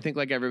 And then I think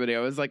like everybody, I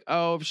was like,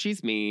 oh,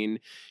 she's mean.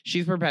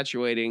 She's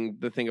perpetuating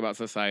the thing about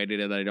society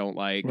that I don't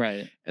like.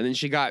 Right. And then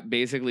she got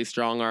basically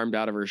strong-armed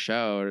out of her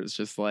show. And it's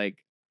just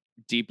like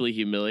deeply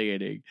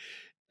humiliating.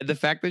 the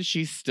fact that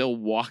she's still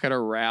walking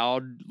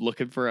around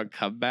looking for a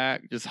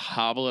comeback, just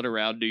hobbling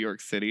around New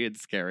York City and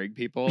scaring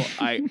people,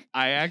 I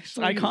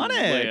actually iconic.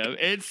 live.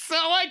 It's so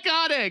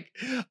iconic.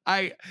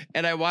 I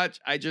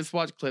just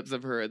watched clips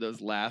of her in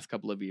those last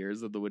couple of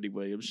years of the Wendy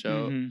Williams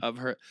show of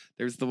her.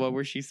 There's the one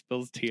where she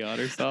spills tea on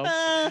herself.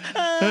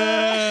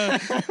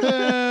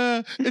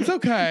 It's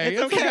okay.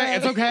 It's okay.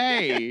 It's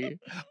okay.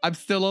 I'm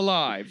still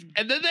alive.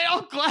 And then they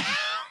all clap.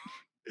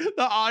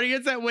 The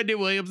audience at Wendy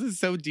Williams is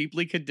so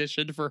deeply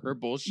conditioned for her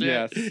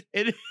bullshit.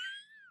 Yes.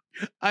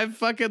 I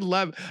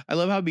love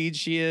how mean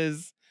she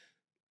is.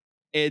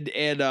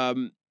 And I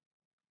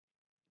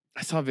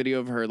saw a video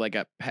of her like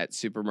at Pet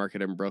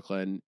Supermarket in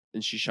Brooklyn,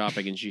 and she's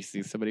shopping and she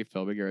sees somebody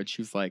filming her, and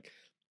she was like,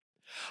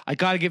 I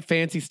gotta get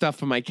fancy stuff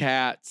for my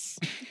cats.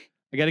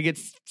 I gotta get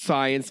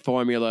science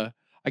formula.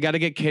 I gotta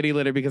get kitty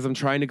litter because I'm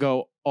trying to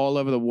go all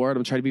over the world.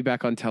 I'm trying to be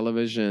back on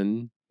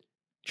television.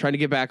 Trying to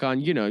get back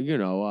on,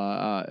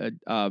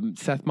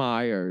 Seth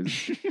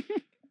Meyers.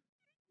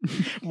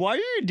 Why are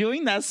you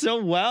doing that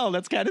so well?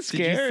 That's kind of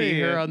scary.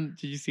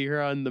 Did you see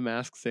her on The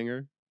Masked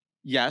Singer?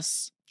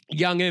 Yes.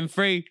 Young and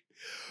free,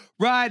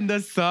 riding the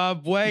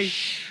subway,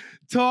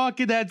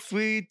 talking that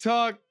sweet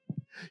talk.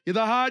 You're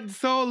the heart and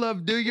soul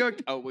of New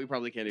York. Oh, we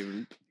probably can't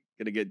even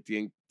gonna get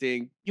ding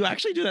ding. You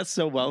actually do that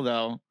so well,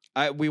 though.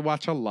 We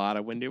watch a lot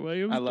of Wendy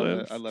Williams. I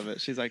love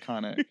it. She's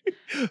iconic.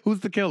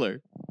 Who's the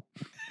killer?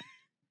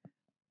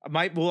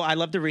 I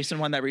love the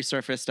recent one that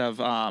resurfaced of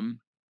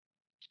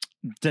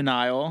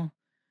Denial.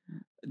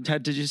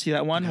 Ted, did you see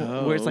that one?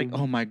 No. Where it's like,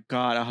 oh my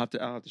God, I'll have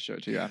to show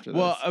it to you after this.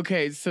 Well,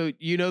 okay, so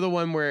you know the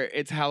one where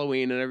it's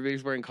Halloween and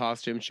everybody's wearing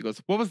costumes. She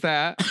goes, what was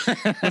that?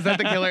 Was that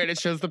the killer? And it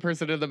shows the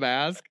person in the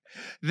mask.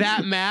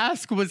 That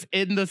mask was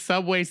in the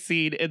subway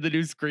scene in the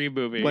new Scream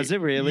movie. Was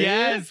it really?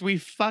 Yes, we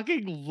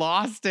fucking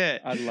lost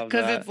it. I love that.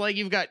 Because it's like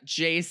you've got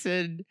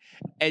Jason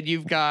and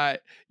you've got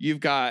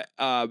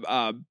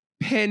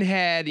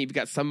Pinhead, you've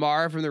got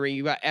Samara from The Ring,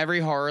 you've got every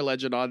horror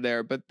legend on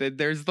there, but then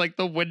there's like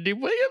the Wendy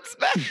Williams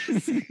mask.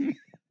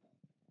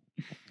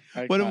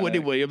 What if Wendy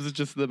Williams is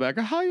just in the back?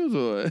 How you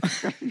doing?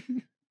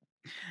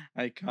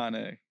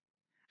 Iconic.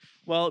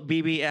 Well,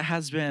 Bebe, it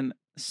has been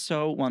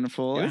so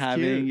wonderful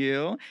having cute.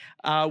 you.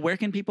 Where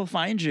can people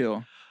find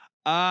you?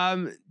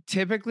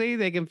 Typically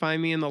they can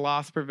find me in the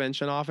loss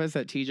prevention office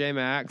at TJ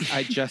Maxx.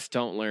 I just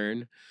don't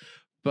learn.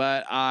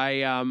 But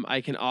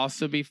I can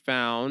also be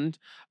found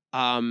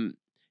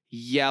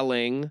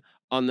yelling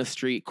on the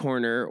street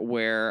corner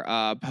where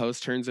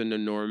Post turns into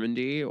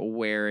Normandy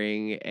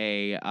wearing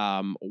a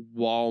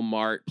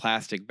Walmart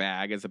plastic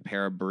bag as a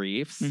pair of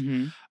briefs.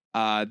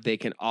 They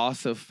can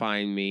also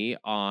find me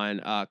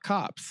on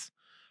Cops.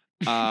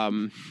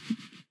 Find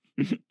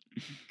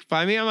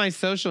me on my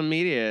social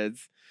media.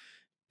 It's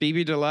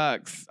Bebe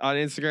Deluxe. On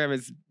Instagram,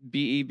 it's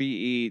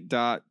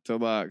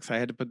BEBE.deluxe. I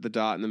had to put the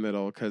dot in the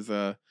middle because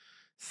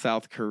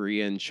South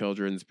Korean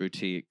children's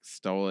boutique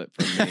stole it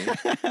from me.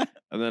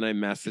 And then I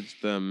messaged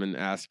them and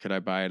asked, could I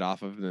buy it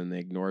off of them? And they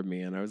ignored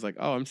me. And I was like,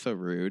 oh, I'm so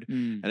rude.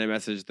 And I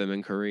messaged them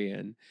in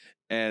Korean.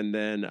 And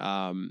then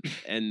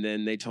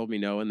they told me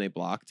no and they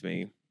blocked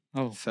me.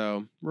 Oh.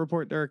 So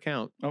report their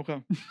account.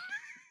 Okay.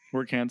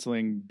 We're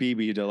canceling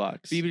Bebe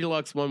Deluxe. Bebe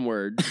Deluxe, one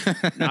word.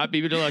 Not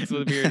Bebe Deluxe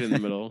with a period in the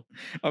middle.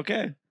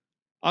 Okay.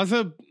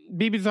 Also,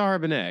 Bebe Zahara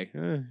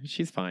Benet.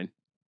 She's fine.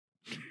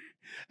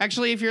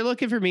 Actually, if you're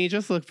looking for me,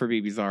 just look for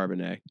Bebe Zahara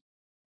Benet.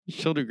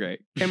 She'll do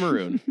great.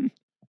 Cameroon.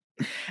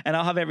 And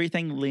I'll have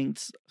everything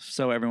linked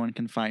so everyone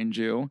can find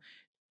you.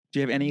 Do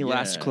you have any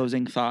last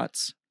closing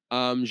thoughts?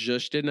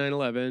 Zhush did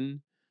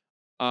 9/11.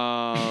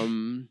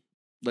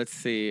 Let's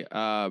see.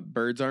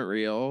 Birds aren't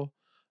real.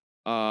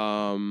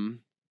 I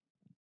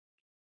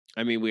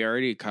mean, we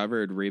already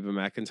covered Reba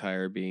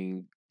McEntire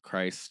being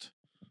Christ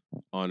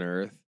on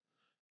Earth.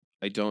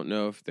 I don't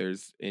know if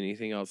there's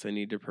anything else I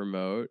need to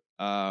promote.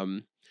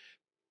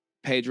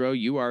 Pedro,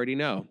 you already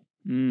know.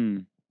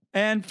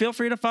 And feel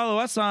free to follow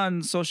us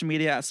on social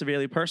media at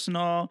Severely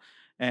Personal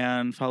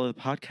and follow the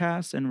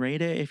podcast and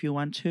rate it if you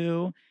want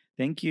to.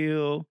 Thank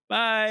you.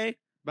 Bye.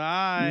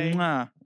 Bye. Mwah.